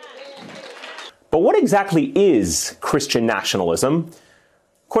does. But what exactly is Christian nationalism?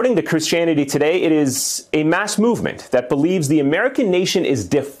 According to Christianity Today, it is a mass movement that believes the American nation is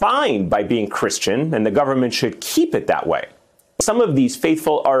defined by being Christian and the government should keep it that way. Some of these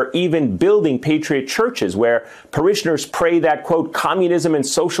faithful are even building patriot churches where parishioners pray that, quote, communism and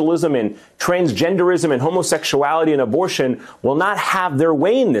socialism and transgenderism and homosexuality and abortion will not have their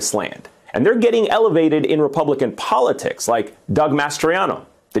way in this land. And they're getting elevated in Republican politics, like Doug Mastriano,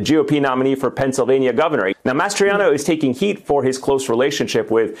 the GOP nominee for Pennsylvania governor. Now, Mastriano is taking heat for his close relationship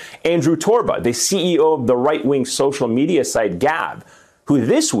with Andrew Torba, the CEO of the right-wing social media site Gab, who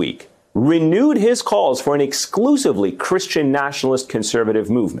this week renewed his calls for an exclusively Christian nationalist conservative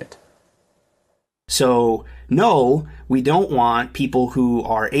movement. So, no, we don't want people who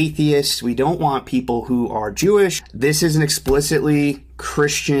are atheists. We don't want people who are Jewish. This is an explicitly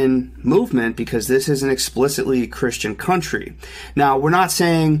Christian movement because this is an explicitly Christian country. Now, we're not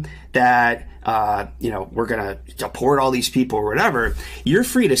saying that, we're going to deport all these people or whatever. You're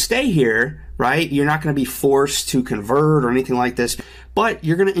free to stay here, right? You're not going to be forced to convert or anything like this, but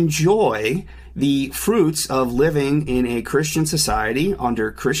you're going to enjoy the fruits of living in a Christian society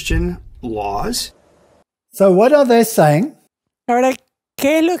under Christian laws. So what are they saying? Ahora,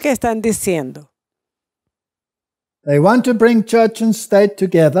 ¿qué es lo que están diciendo? They want to bring church and state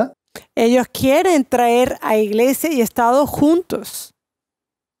together. Ellos quieren traer a iglesia y Estado juntos.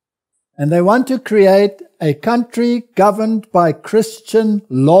 And they want to create a country governed by Christian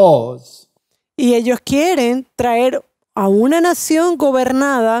laws. Y ellos quieren traer a una nación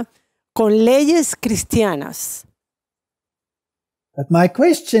gobernada con leyes cristianas. But my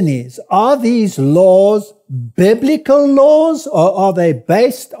question is, are these laws biblical laws or are they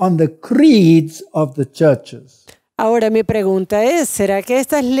based on the creeds of the churches? Ahora mi pregunta es, ¿será que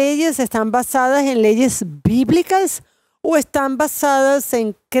estas leyes están basadas en leyes bíblicas o están basadas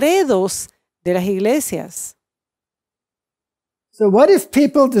en credos de las iglesias? So what if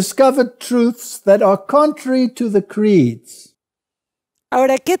people discovered truths that are contrary to the creeds?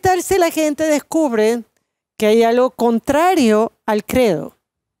 Ahora, ¿qué tal si la gente descubre que hay algo contrario al credo?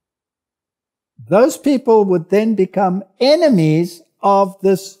 Those people would then become enemies of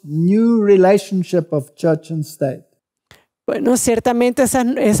this new relationship of church and state. Bueno, ciertamente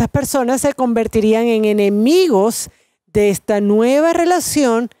esas personas se convertirían en enemigos de esta nueva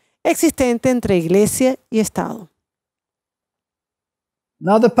relación existente entre iglesia y Estado.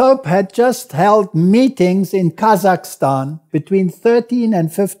 Now the Pope had just held meetings in Kazakhstan between 13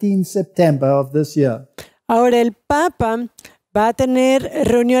 and 15 September of this year. Ahora el Papa va a tener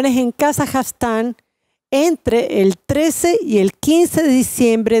reuniones en Kazajstán entre el 13 y el 15 de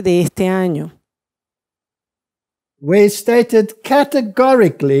diciembre de este año. We stated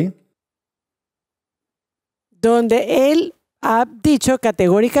categorically donde él ha dicho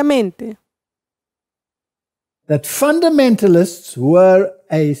categóricamente that fundamentalists were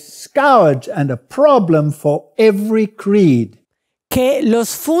a scourge and a problem for every creed. Que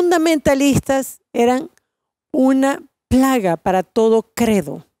los fundamentalistas eran una plaga para todo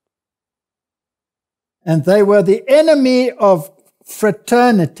credo. And they were the enemy of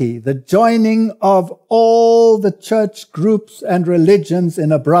fraternity, the joining of all the church groups and religions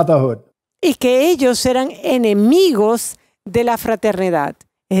in a brotherhood. Y que ellos eran enemigos de la fraternidad,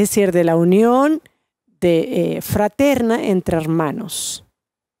 es decir, de la unión fraterna entre hermanos.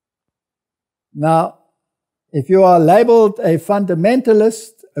 Now, if you are labeled a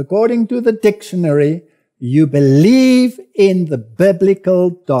fundamentalist, according to the dictionary, you believe in the biblical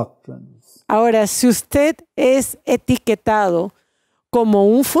doctrines. Ahora, si usted es etiquetado como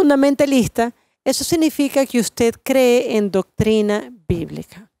un fundamentalista, eso significa que usted cree en doctrina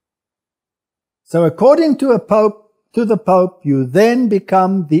bíblica. So according to the Pope, you then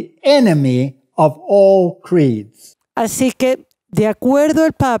become the enemy of all creeds. Así que, de acuerdo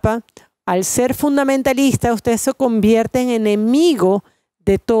al Papa, al ser fundamentalista, usted se convierte en enemigo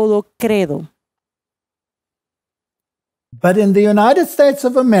de todo credo. But in the United States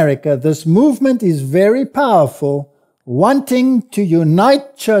of America, this movement is very powerful, wanting to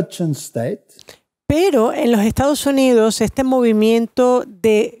unite church and state. Pero en los Estados Unidos, este movimiento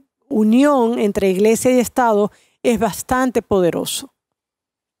de unión entre iglesia y Estado es bastante poderoso.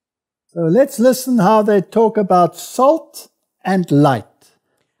 So let's listen how they talk about salt and light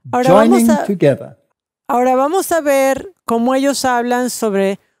joining together. Ahora vamos a ver cómo ellos hablan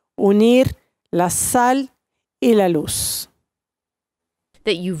sobre unir la sal y la luz.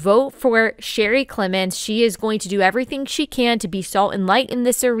 that you vote for Sherry Clements. She is going to do everything she can to be salt and light in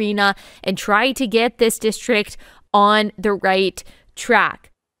this arena and try to get this district on the right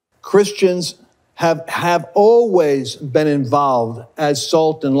track. Christians have always been involved as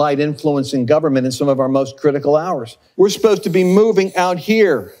salt and light influencing government in some of our most critical hours. We're supposed to be moving out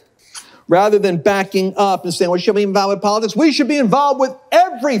here rather than backing up and saying, we should be involved with politics. We should be involved with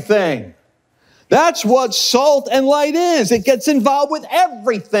everything. That's what salt and light is. It gets involved with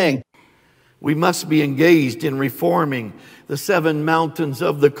everything. We must be engaged in reforming the 7 mountains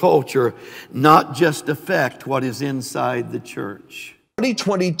of the culture, not just affect what is inside the church.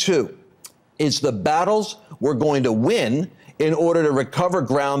 2022 is the battles we're going to win in order to recover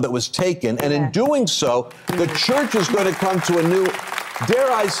ground that was taken. And in doing so, the church is going to come to a new,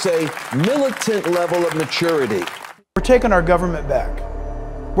 dare I say, militant level of maturity. We're taking our government back.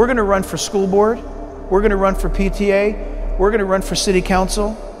 We're going to run for school board. We're going to run for PTA. We're going to run for city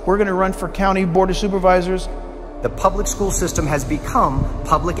council. We're going to run for county board of supervisors. The public school system has become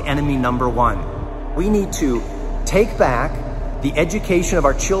public enemy number 1. We need to take back the education of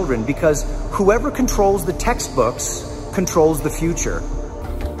our children, because whoever controls the textbooks controls the future.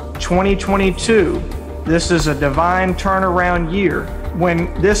 2022, this is a divine turnaround year.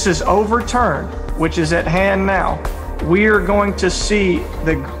 When this is overturned, which is at hand now, we are going to see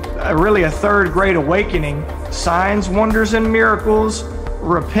really a third great awakening, signs, wonders, and miracles,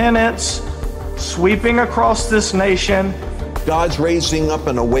 repentance sweeping across this nation. God's raising up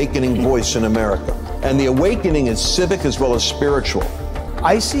an awakening voice in America, and the awakening is civic as well as spiritual.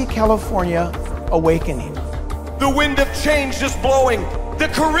 I see California awakening. The wind of change is blowing. The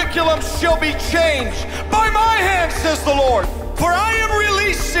curriculum shall be changed by my hand, says the Lord. For I am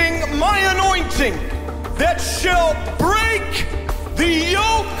releasing my anointing that shall break the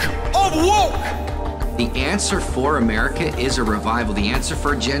yoke of woke. The answer for America is a revival. The answer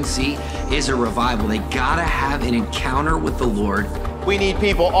for Gen Z is a revival. They gotta have an encounter with the Lord. We need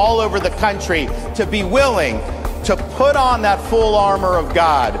people all over the country to be willing to put on that full armor of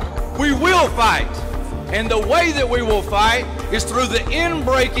God. We will fight. And the way that we will fight is through the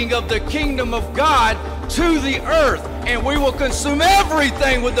inbreaking of the kingdom of God to the earth. And we will consume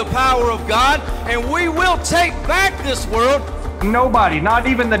everything with the power of God. And we will take back this world. Nobody, not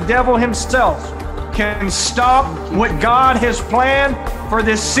even the devil himself, can stop what God has planned for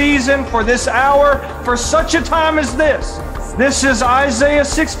this season, for this hour, for such a time as this. This is Isaiah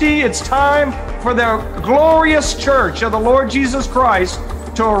 60. It's time for the glorious church of the Lord Jesus Christ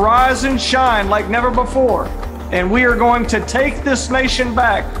to arise and shine like never before. And we are going to take this nation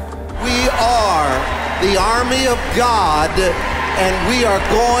back. We are the army of God, and we are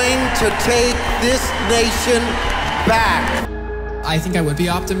going to take this nation back. I think I would be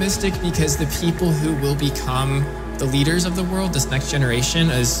optimistic because the people who will become the leaders of the world, this next generation,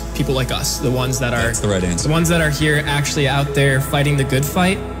 is people like us, the ones that are— That's the right answer. The ones that are here actually out there fighting the good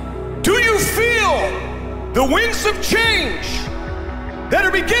fight. Do you feel the winds of change that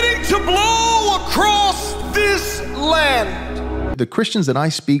are beginning to blow across this land? The Christians that I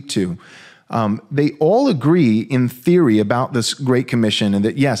speak to, they all agree in theory about this Great Commission, and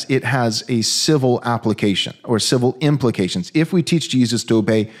that yes, it has a civil application or civil implications. If we teach Jesus to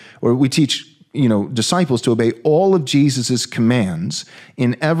obey, or we teach disciples to obey all of Jesus's commands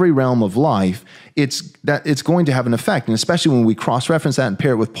in every realm of life, it's going to have an effect. And especially when we cross-reference that and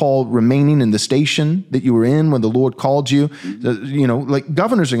pair it with Paul remaining in the station that you were in when the Lord called you, like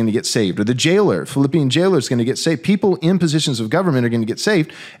governors are going to get saved, or the jailer, Philippian jailer, is going to get saved. People in positions of government are going to get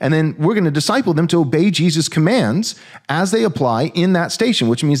saved. And then we're going to disciple them to obey Jesus' commands as they apply in that station,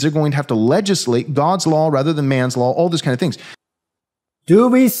 which means they're going to have to legislate God's law rather than man's law, all those kind of things. Do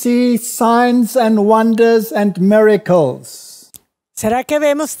we see signs and wonders and miracles? ¿Será que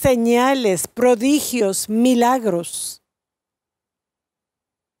vemos señales, prodigios, milagros?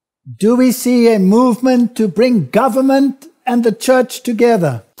 Do we see a movement to bring government and the church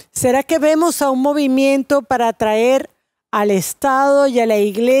together? ¿Será que vemos a un movimiento para traer al Estado y a la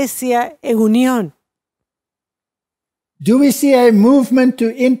Iglesia en unión? Do we see a movement to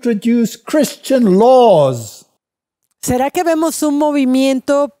introduce Christian laws? ¿Será que vemos un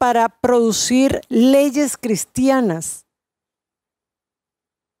movimiento para producir leyes cristianas?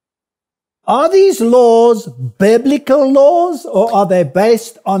 Are these laws biblical laws, or are they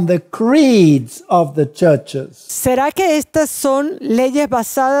based on the creeds of the churches? ¿Será que estas son leyes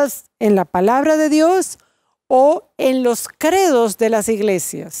basadas en la palabra de Dios o en los credos de las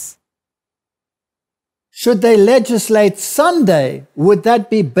iglesias? Should they legislate Sunday? Would that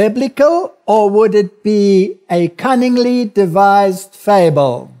be biblical, or would it be a cunningly devised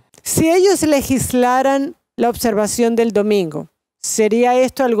fable? Si ellos legislaran la observación del domingo, ¿Sería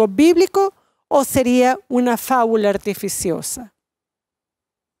esto algo bíblico o sería una fábula artificiosa?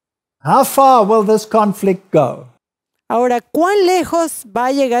 How far will this conflict go? Ahora, ¿cuán lejos va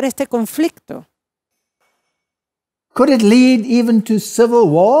a llegar este conflicto? Could it lead even to civil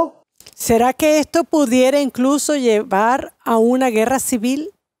war? ¿Será que esto pudiera incluso llevar a una guerra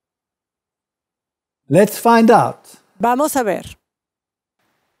civil? Let's find out. Vamos a ver.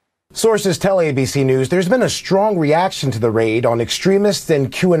 Sources tell ABC News there's been a strong reaction to the raid on extremist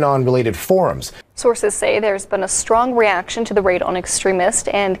and QAnon-related forums. Sources say there's been a strong reaction to the raid on extremist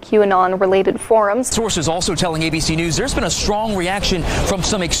and QAnon-related forums. Sources also telling ABC News there's been a strong reaction from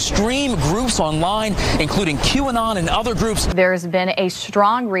some extreme groups online, including QAnon and other groups. There's been a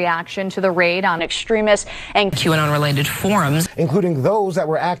strong reaction to the raid on extremist and QAnon-related forums, including those that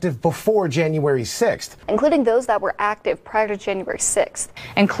were active before January 6th. Including those that were active prior to January 6th.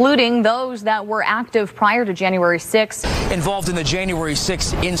 Including those that were active prior to January 6th. Involved in the January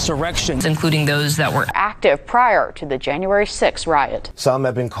 6th insurrections, including those that were active prior to the January 6th riot. Some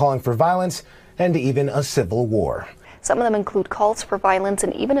have been calling for violence and even a civil war. Some of them include calls for violence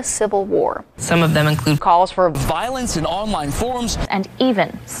and even a civil war. Some of them include calls for violence in online forums and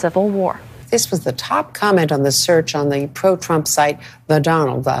even civil war. This was the top comment on the search on the pro-Trump site The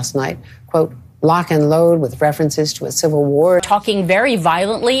Donald last night. Quote, lock and load with references to a civil war. Talking very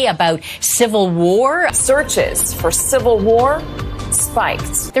violently about civil war. Searches for civil war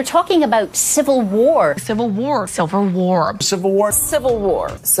spiked. They're talking about civil war. Civil war. Civil war. Civil war. Civil war.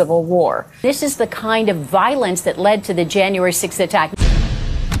 Civil war. This is the kind of violence that led to the January 6th attack.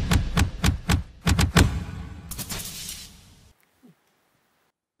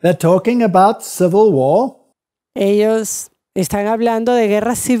 They're talking about civil war. Ellos están hablando de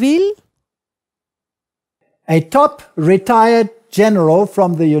guerra civil. A top retired general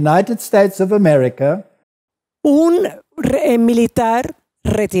from the United States of America, un militar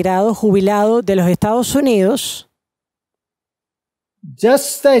retirado, jubilado de los Estados Unidos,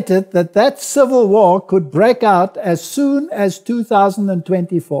 just stated that that civil war could break out as soon as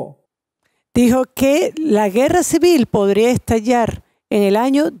 2024. Dijo que la guerra civil podría estallar en el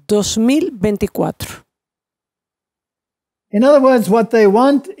año 2024. In other words, what they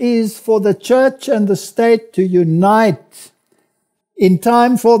want is for the church and the state to unite in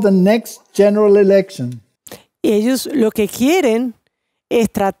time for the next general election. Ellos lo que quieren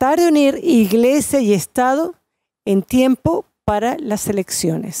es tratar de unir iglesia y Estado en tiempo para las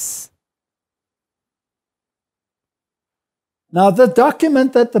elecciones. Now, the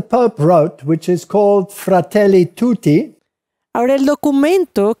document that the Pope wrote, which is called Fratelli Tutti, ahora el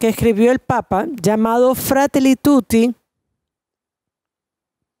documento que escribió el Papa, llamado Fratelli Tutti,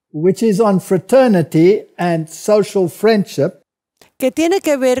 which is on fraternity and social friendship, que tiene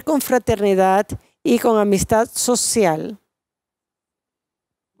que ver con fraternidad y con amistad social,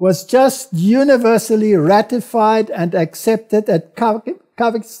 was just universally ratified and accepted at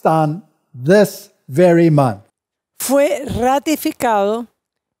Kazakhstan this very month. Fue ratificado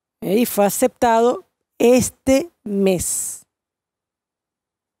y fue aceptado este mes.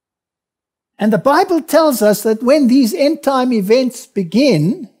 And the Bible tells us that when these end-time events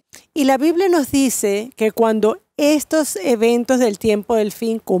begin, y la Biblia nos dice que cuando estos eventos del tiempo del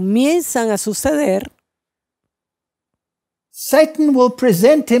fin comienzan a suceder, Satan will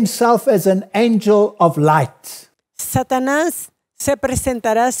present himself as an angel of light. Satanás se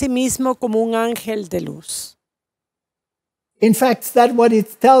presentará a sí mismo como un ángel de luz. In fact, that's what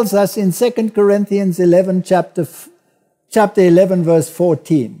it tells us in 2 Corinthians 11, chapter 11, verse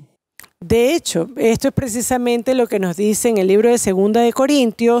 14. De hecho, esto es precisamente lo que nos dice en el libro de 2 de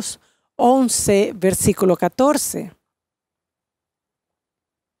Corintios 11, versículo 14.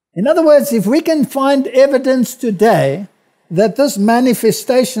 In other words, if we can find evidence today that this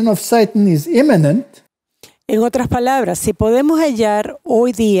manifestation of Satan is imminent, en otras palabras, si podemos hallar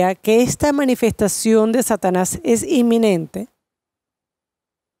hoy día que esta manifestación de Satanás es inminente,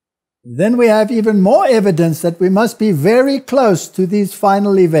 then we have even more evidence that we must be very close to these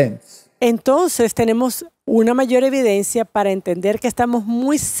final events. Entonces tenemos una mayor evidencia para entender que estamos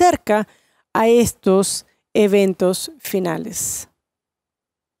muy cerca a estos eventos finales.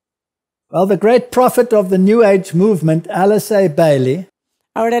 Well, the great prophet of the New Age movement, Alice A. Bailey,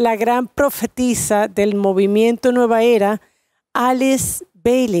 ahora la gran profetisa del movimiento Nueva Era, Alice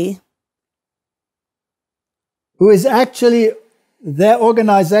Bailey, who is actually, their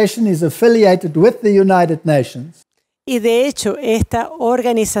organization is affiliated with the United Nations. Y de hecho, esta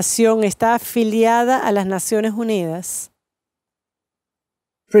organización está afiliada a las Naciones Unidas.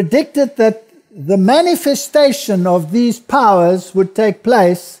 Predicted that the manifestation of these powers would take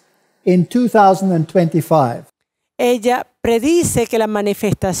place in 2025. Ella predice que la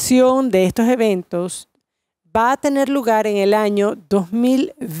manifestación de estos eventos va a tener lugar en el año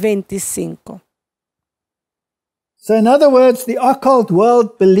 2025. So in other words, the occult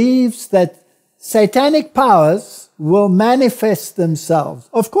world believes that satanic powers will manifest themselves,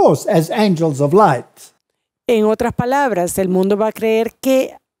 of course, as angels of light. En otras palabras, el mundo va a creer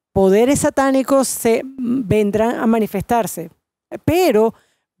que poderes satánicos se vendrán a manifestarse, pero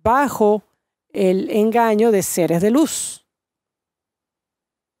bajo el engaño de seres de luz.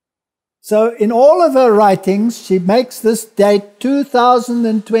 So in all of her writings, she makes this date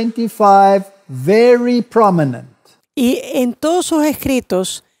 2025 very prominent. Y en todos sus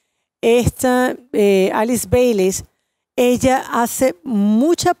escritos, esta Alice Bailey, ella hace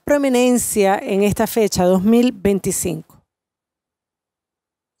mucha prominencia en esta fecha, 2025.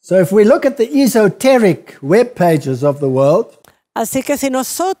 So if we look at the esoteric web pages of the world, así que si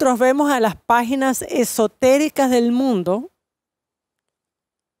nosotros vemos a las páginas esotéricas del mundo,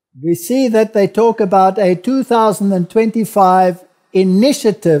 we see that they talk about a 2025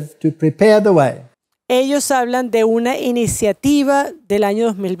 initiative to prepare the way. Ellos hablan de una iniciativa del año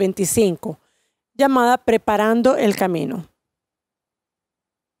 2025 llamada Preparando el Camino.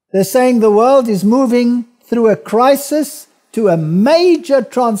 They're saying the world is moving through a crisis to a major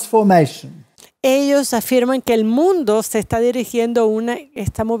transformation. Ellos afirman que el mundo se está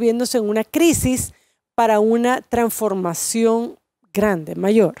está moviéndose en una crisis para una transformación grande,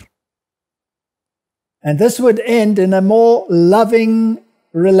 mayor. And this would end in a more loving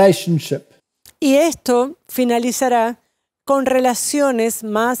relationship. Y esto finalizará con relaciones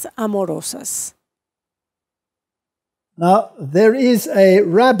más amorosas. Now, there is a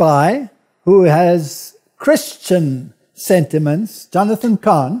rabbi who has Christian sentiments, Jonathan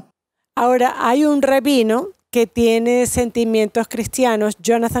Cahn. Ahora hay un rabino que tiene sentimientos cristianos,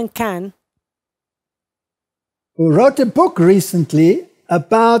 Jonathan Cahn, who wrote a book recently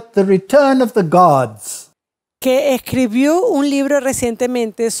about the return of the gods. Que escribió un libro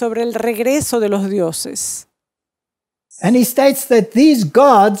recientemente sobre el regreso de los dioses. And he states that these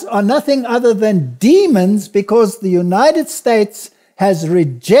gods are nothing other than demons because the United States has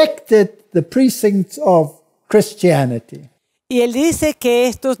rejected the precincts of Christianity. Y él dice que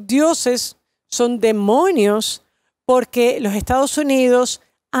estos dioses son demonios porque los Estados Unidos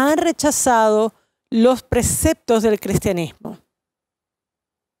han rechazado los preceptos del cristianismo.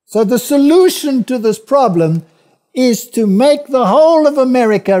 So the solution to this problem is to make the whole of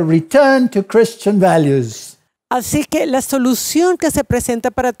America return to Christian values. Así que la solución que se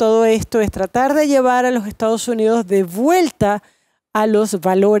presenta para todo esto es tratar de llevar a los Estados Unidos de vuelta a los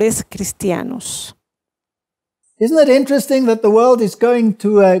valores cristianos. Isn't it interesting that the world is going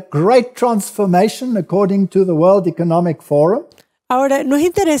to a great transformation according to the World Economic Forum? Ahora, ¿no es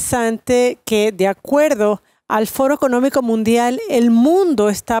interesante que de acuerdo al Foro Económico Mundial el mundo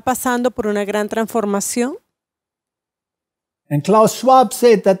está pasando por una gran transformación? And Klaus Schwab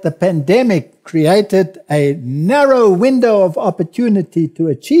said that the pandemic created a narrow window of opportunity to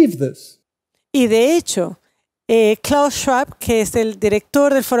achieve this. Y de hecho, Klaus Schwab, que es el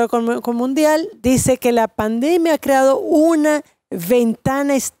director del Foro Económico Mundial, dice que la pandemia ha creado una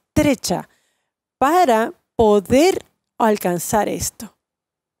ventana estrecha para poder alcanzar esto.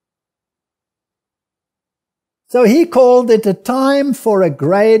 So he called it a time for a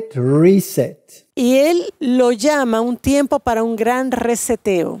great reset. Y él lo llama un tiempo para un gran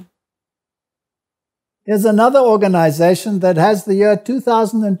reseteo. There's another organization that has the year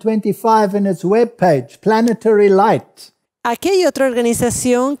 2025 in its webpage, Planetary Light. Aquí hay otra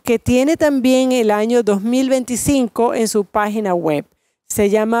organización que tiene también el año 2025 en su página web. Se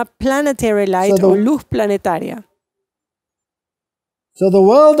llama Planetary Light o Luz Planetaria. So the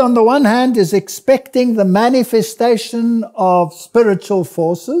world on the one hand is expecting the manifestation of spiritual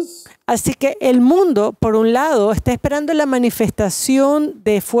forces. Así que el mundo, por un lado, está esperando la manifestación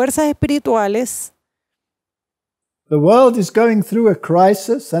de fuerzas espirituales. The world is going through a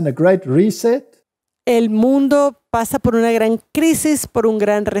crisis and a great reset. El mundo pasa por una gran crisis, por un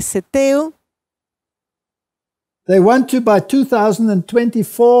gran reseteo. They want to, by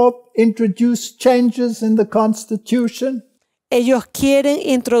 2024, introduce changes in the Constitution. Ellos quieren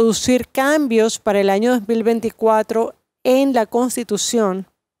introducir cambios para el año 2024 en la Constitución.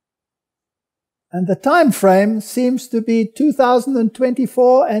 And the time frame seems to be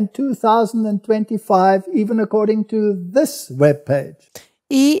 2024 and 2025, even according to this webpage.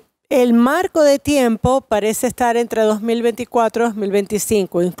 Y el marco de tiempo parece estar entre 2024 y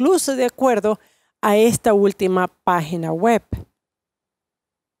 2025, incluso de acuerdo a esta última página web.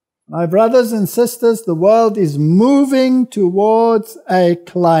 My brothers and sisters, the world is moving towards a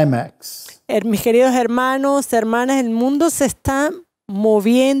climax. Mis queridos hermanos, hermanas, el mundo se está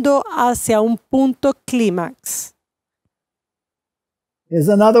moviendo hacia un punto clímax. There's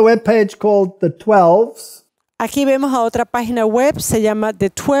another webpage called The 12s. Aquí vemos a otra página web, se llama The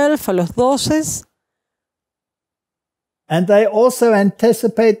 12, a los 12. And they also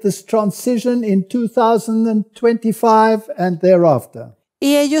anticipate this transition in 2025 and thereafter.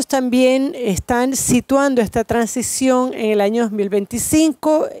 Y ellos también están situando esta transición en el año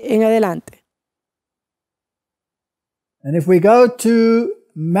 2025 en adelante. And if we go to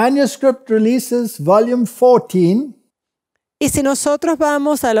Manuscript Releases, Volume 14, y si nosotros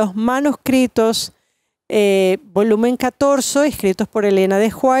vamos a los manuscritos, volumen 14, escritos por Elena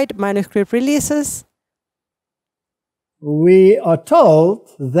de White, Manuscript Releases, we are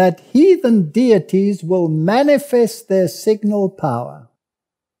told that heathen deities will manifest their signal power.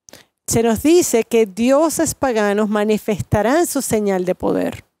 Se nos dice que dioses paganos manifestarán su señal de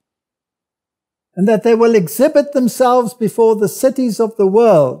poder. And that they will exhibit themselves before the cities of the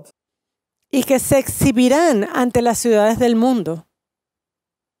world. Y que se exhibirán ante las ciudades del mundo.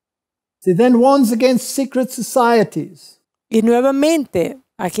 He then warns against secret societies. Y nuevamente,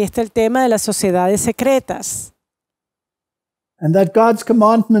 aquí está el tema de las sociedades secretas. And that God's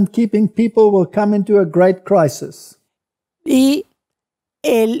commandment keeping people will come into a great crisis. Y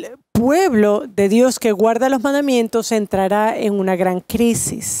el pueblo de Dios que guarda los mandamientos entrará en una gran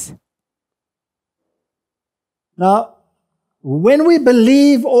crisis. Now, when we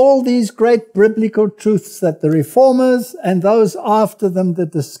believe all these great biblical truths that the reformers and those after them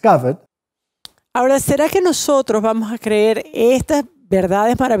that discovered, ahora, ¿será que nosotros vamos a creer estas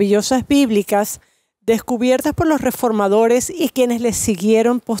verdades maravillosas bíblicas descubiertas por los reformadores y quienes les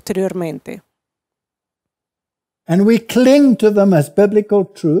siguieron posteriormente? And we cling to them as biblical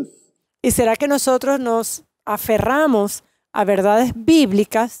truth? ¿Y será que nosotros nos aferramos a verdades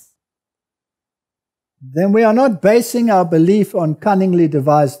bíblicas? Then we are not basing our belief on cunningly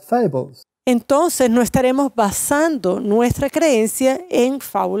devised fables. Entonces no estaremos basando nuestra creencia en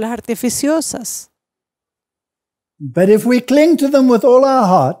fábulas artificiosas. But if we cling to them with all our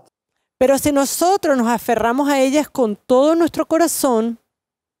heart, pero si nosotros nos aferramos a ellas con todo nuestro corazón,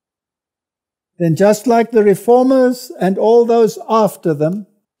 then just like the reformers and all those after them,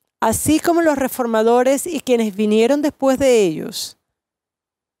 así como los reformadores y quienes vinieron después de ellos,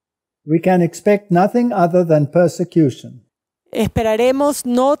 we can expect nothing other than persecution. Esperaremos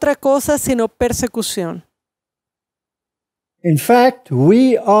no otra cosa sino persecución. In fact,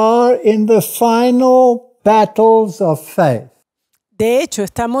 we are in the final battles of faith. De hecho,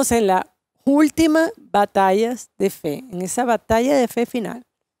 estamos en la última batallas de fe, en esa batalla de fe final.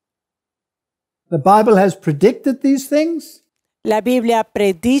 The Bible has predicted these things. La Biblia ha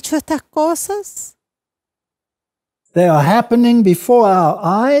predicho estas cosas. They are happening before our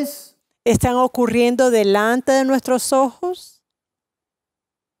eyes. Están ocurriendo delante de nuestros ojos.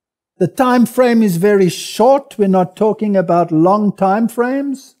 The time frame is very short. We're not talking about long time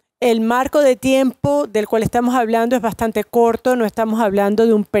frames. El marco de tiempo del cual estamos hablando es bastante corto, no estamos hablando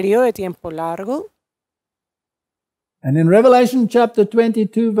de un periodo de tiempo largo. And in Revelation chapter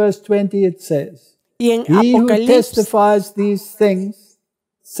 22 verse 20 it says, y en He who testifies these things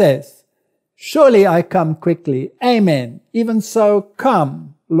says, Surely I come quickly. Amen. Even so,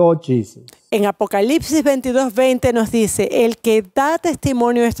 come, Lord Jesus. En Apocalipsis 22:20 nos dice, el que da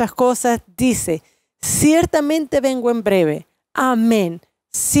testimonio de estas cosas dice, ciertamente vengo en breve. Amén.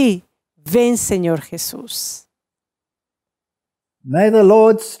 Sí, ven Señor Jesús. May the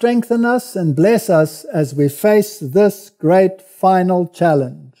Lord strengthen us and bless us as we face this great final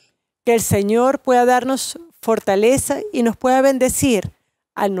challenge. Que el Señor pueda darnos fortaleza y nos pueda bendecir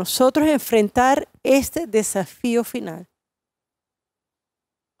al nosotros enfrentar este desafío final.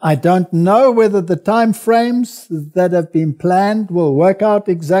 I don't know whether the time frames that have been planned will work out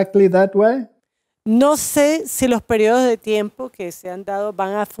exactly that way. No sé si los periodos de tiempo que se han dado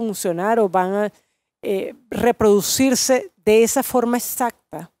van a funcionar o van a reproducirse de esa forma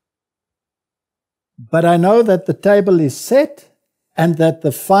exacta. But I know that the table is set and that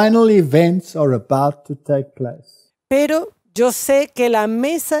the final events are about to take place. Pero yo sé que la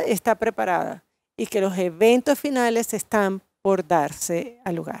mesa está preparada y que los eventos finales están por darse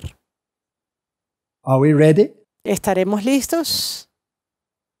al lugar. Are we ready? ¿Estaremos listos?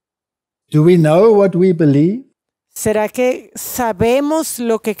 Do we know what we believe? ¿Será que sabemos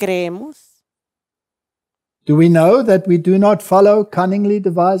lo que creemos? Do we know that we do not follow cunningly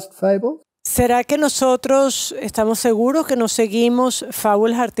devised fables? ¿Será que nosotros estamos seguros que no seguimos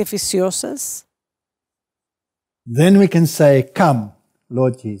fábulas artificiosas? Then we can say, come,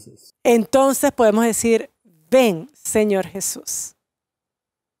 Lord Jesus. Entonces podemos decir, ven, Señor Jesús.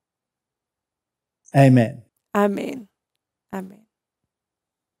 Amen. Amén. Amén.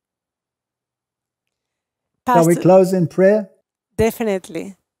 Shall we close in prayer?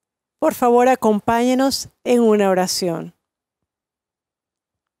 Definitely. Por favor, acompáñenos en una oración.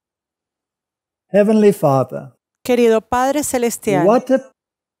 Heavenly Father, Querido Padre Celestial,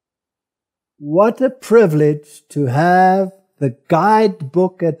 what a privilege to have the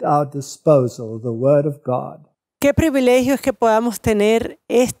guidebook at our disposal, the Word of God. qué privilegio es que podamos tener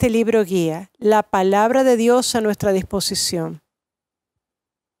este libro guía, la palabra de Dios a nuestra disposición.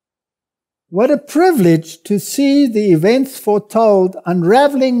 What a privilege to see the events foretold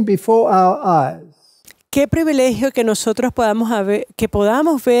unraveling before our eyes. Qué privilegio que nosotros podamos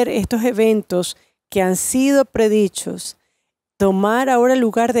ver estos eventos que han sido predichos tomar ahora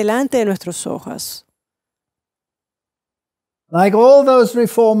lugar delante de nuestros ojos. Like all those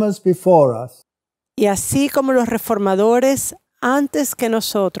reformers before us, Y así como los reformadores antes que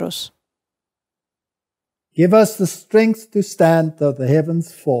nosotros, give us the strength to stand though the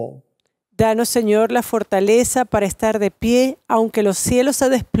heavens fall. danos, Señor, la fortaleza para estar de pie aunque los cielos se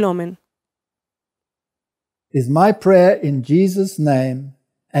desplomen. Is my prayer in Jesus' name.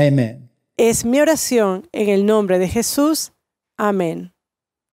 Amen. Es mi oración en el nombre de Jesús. Amén.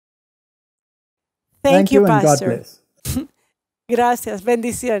 Thank you, and God Pastor. bless. Gracias,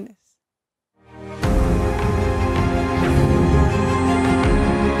 bendiciones.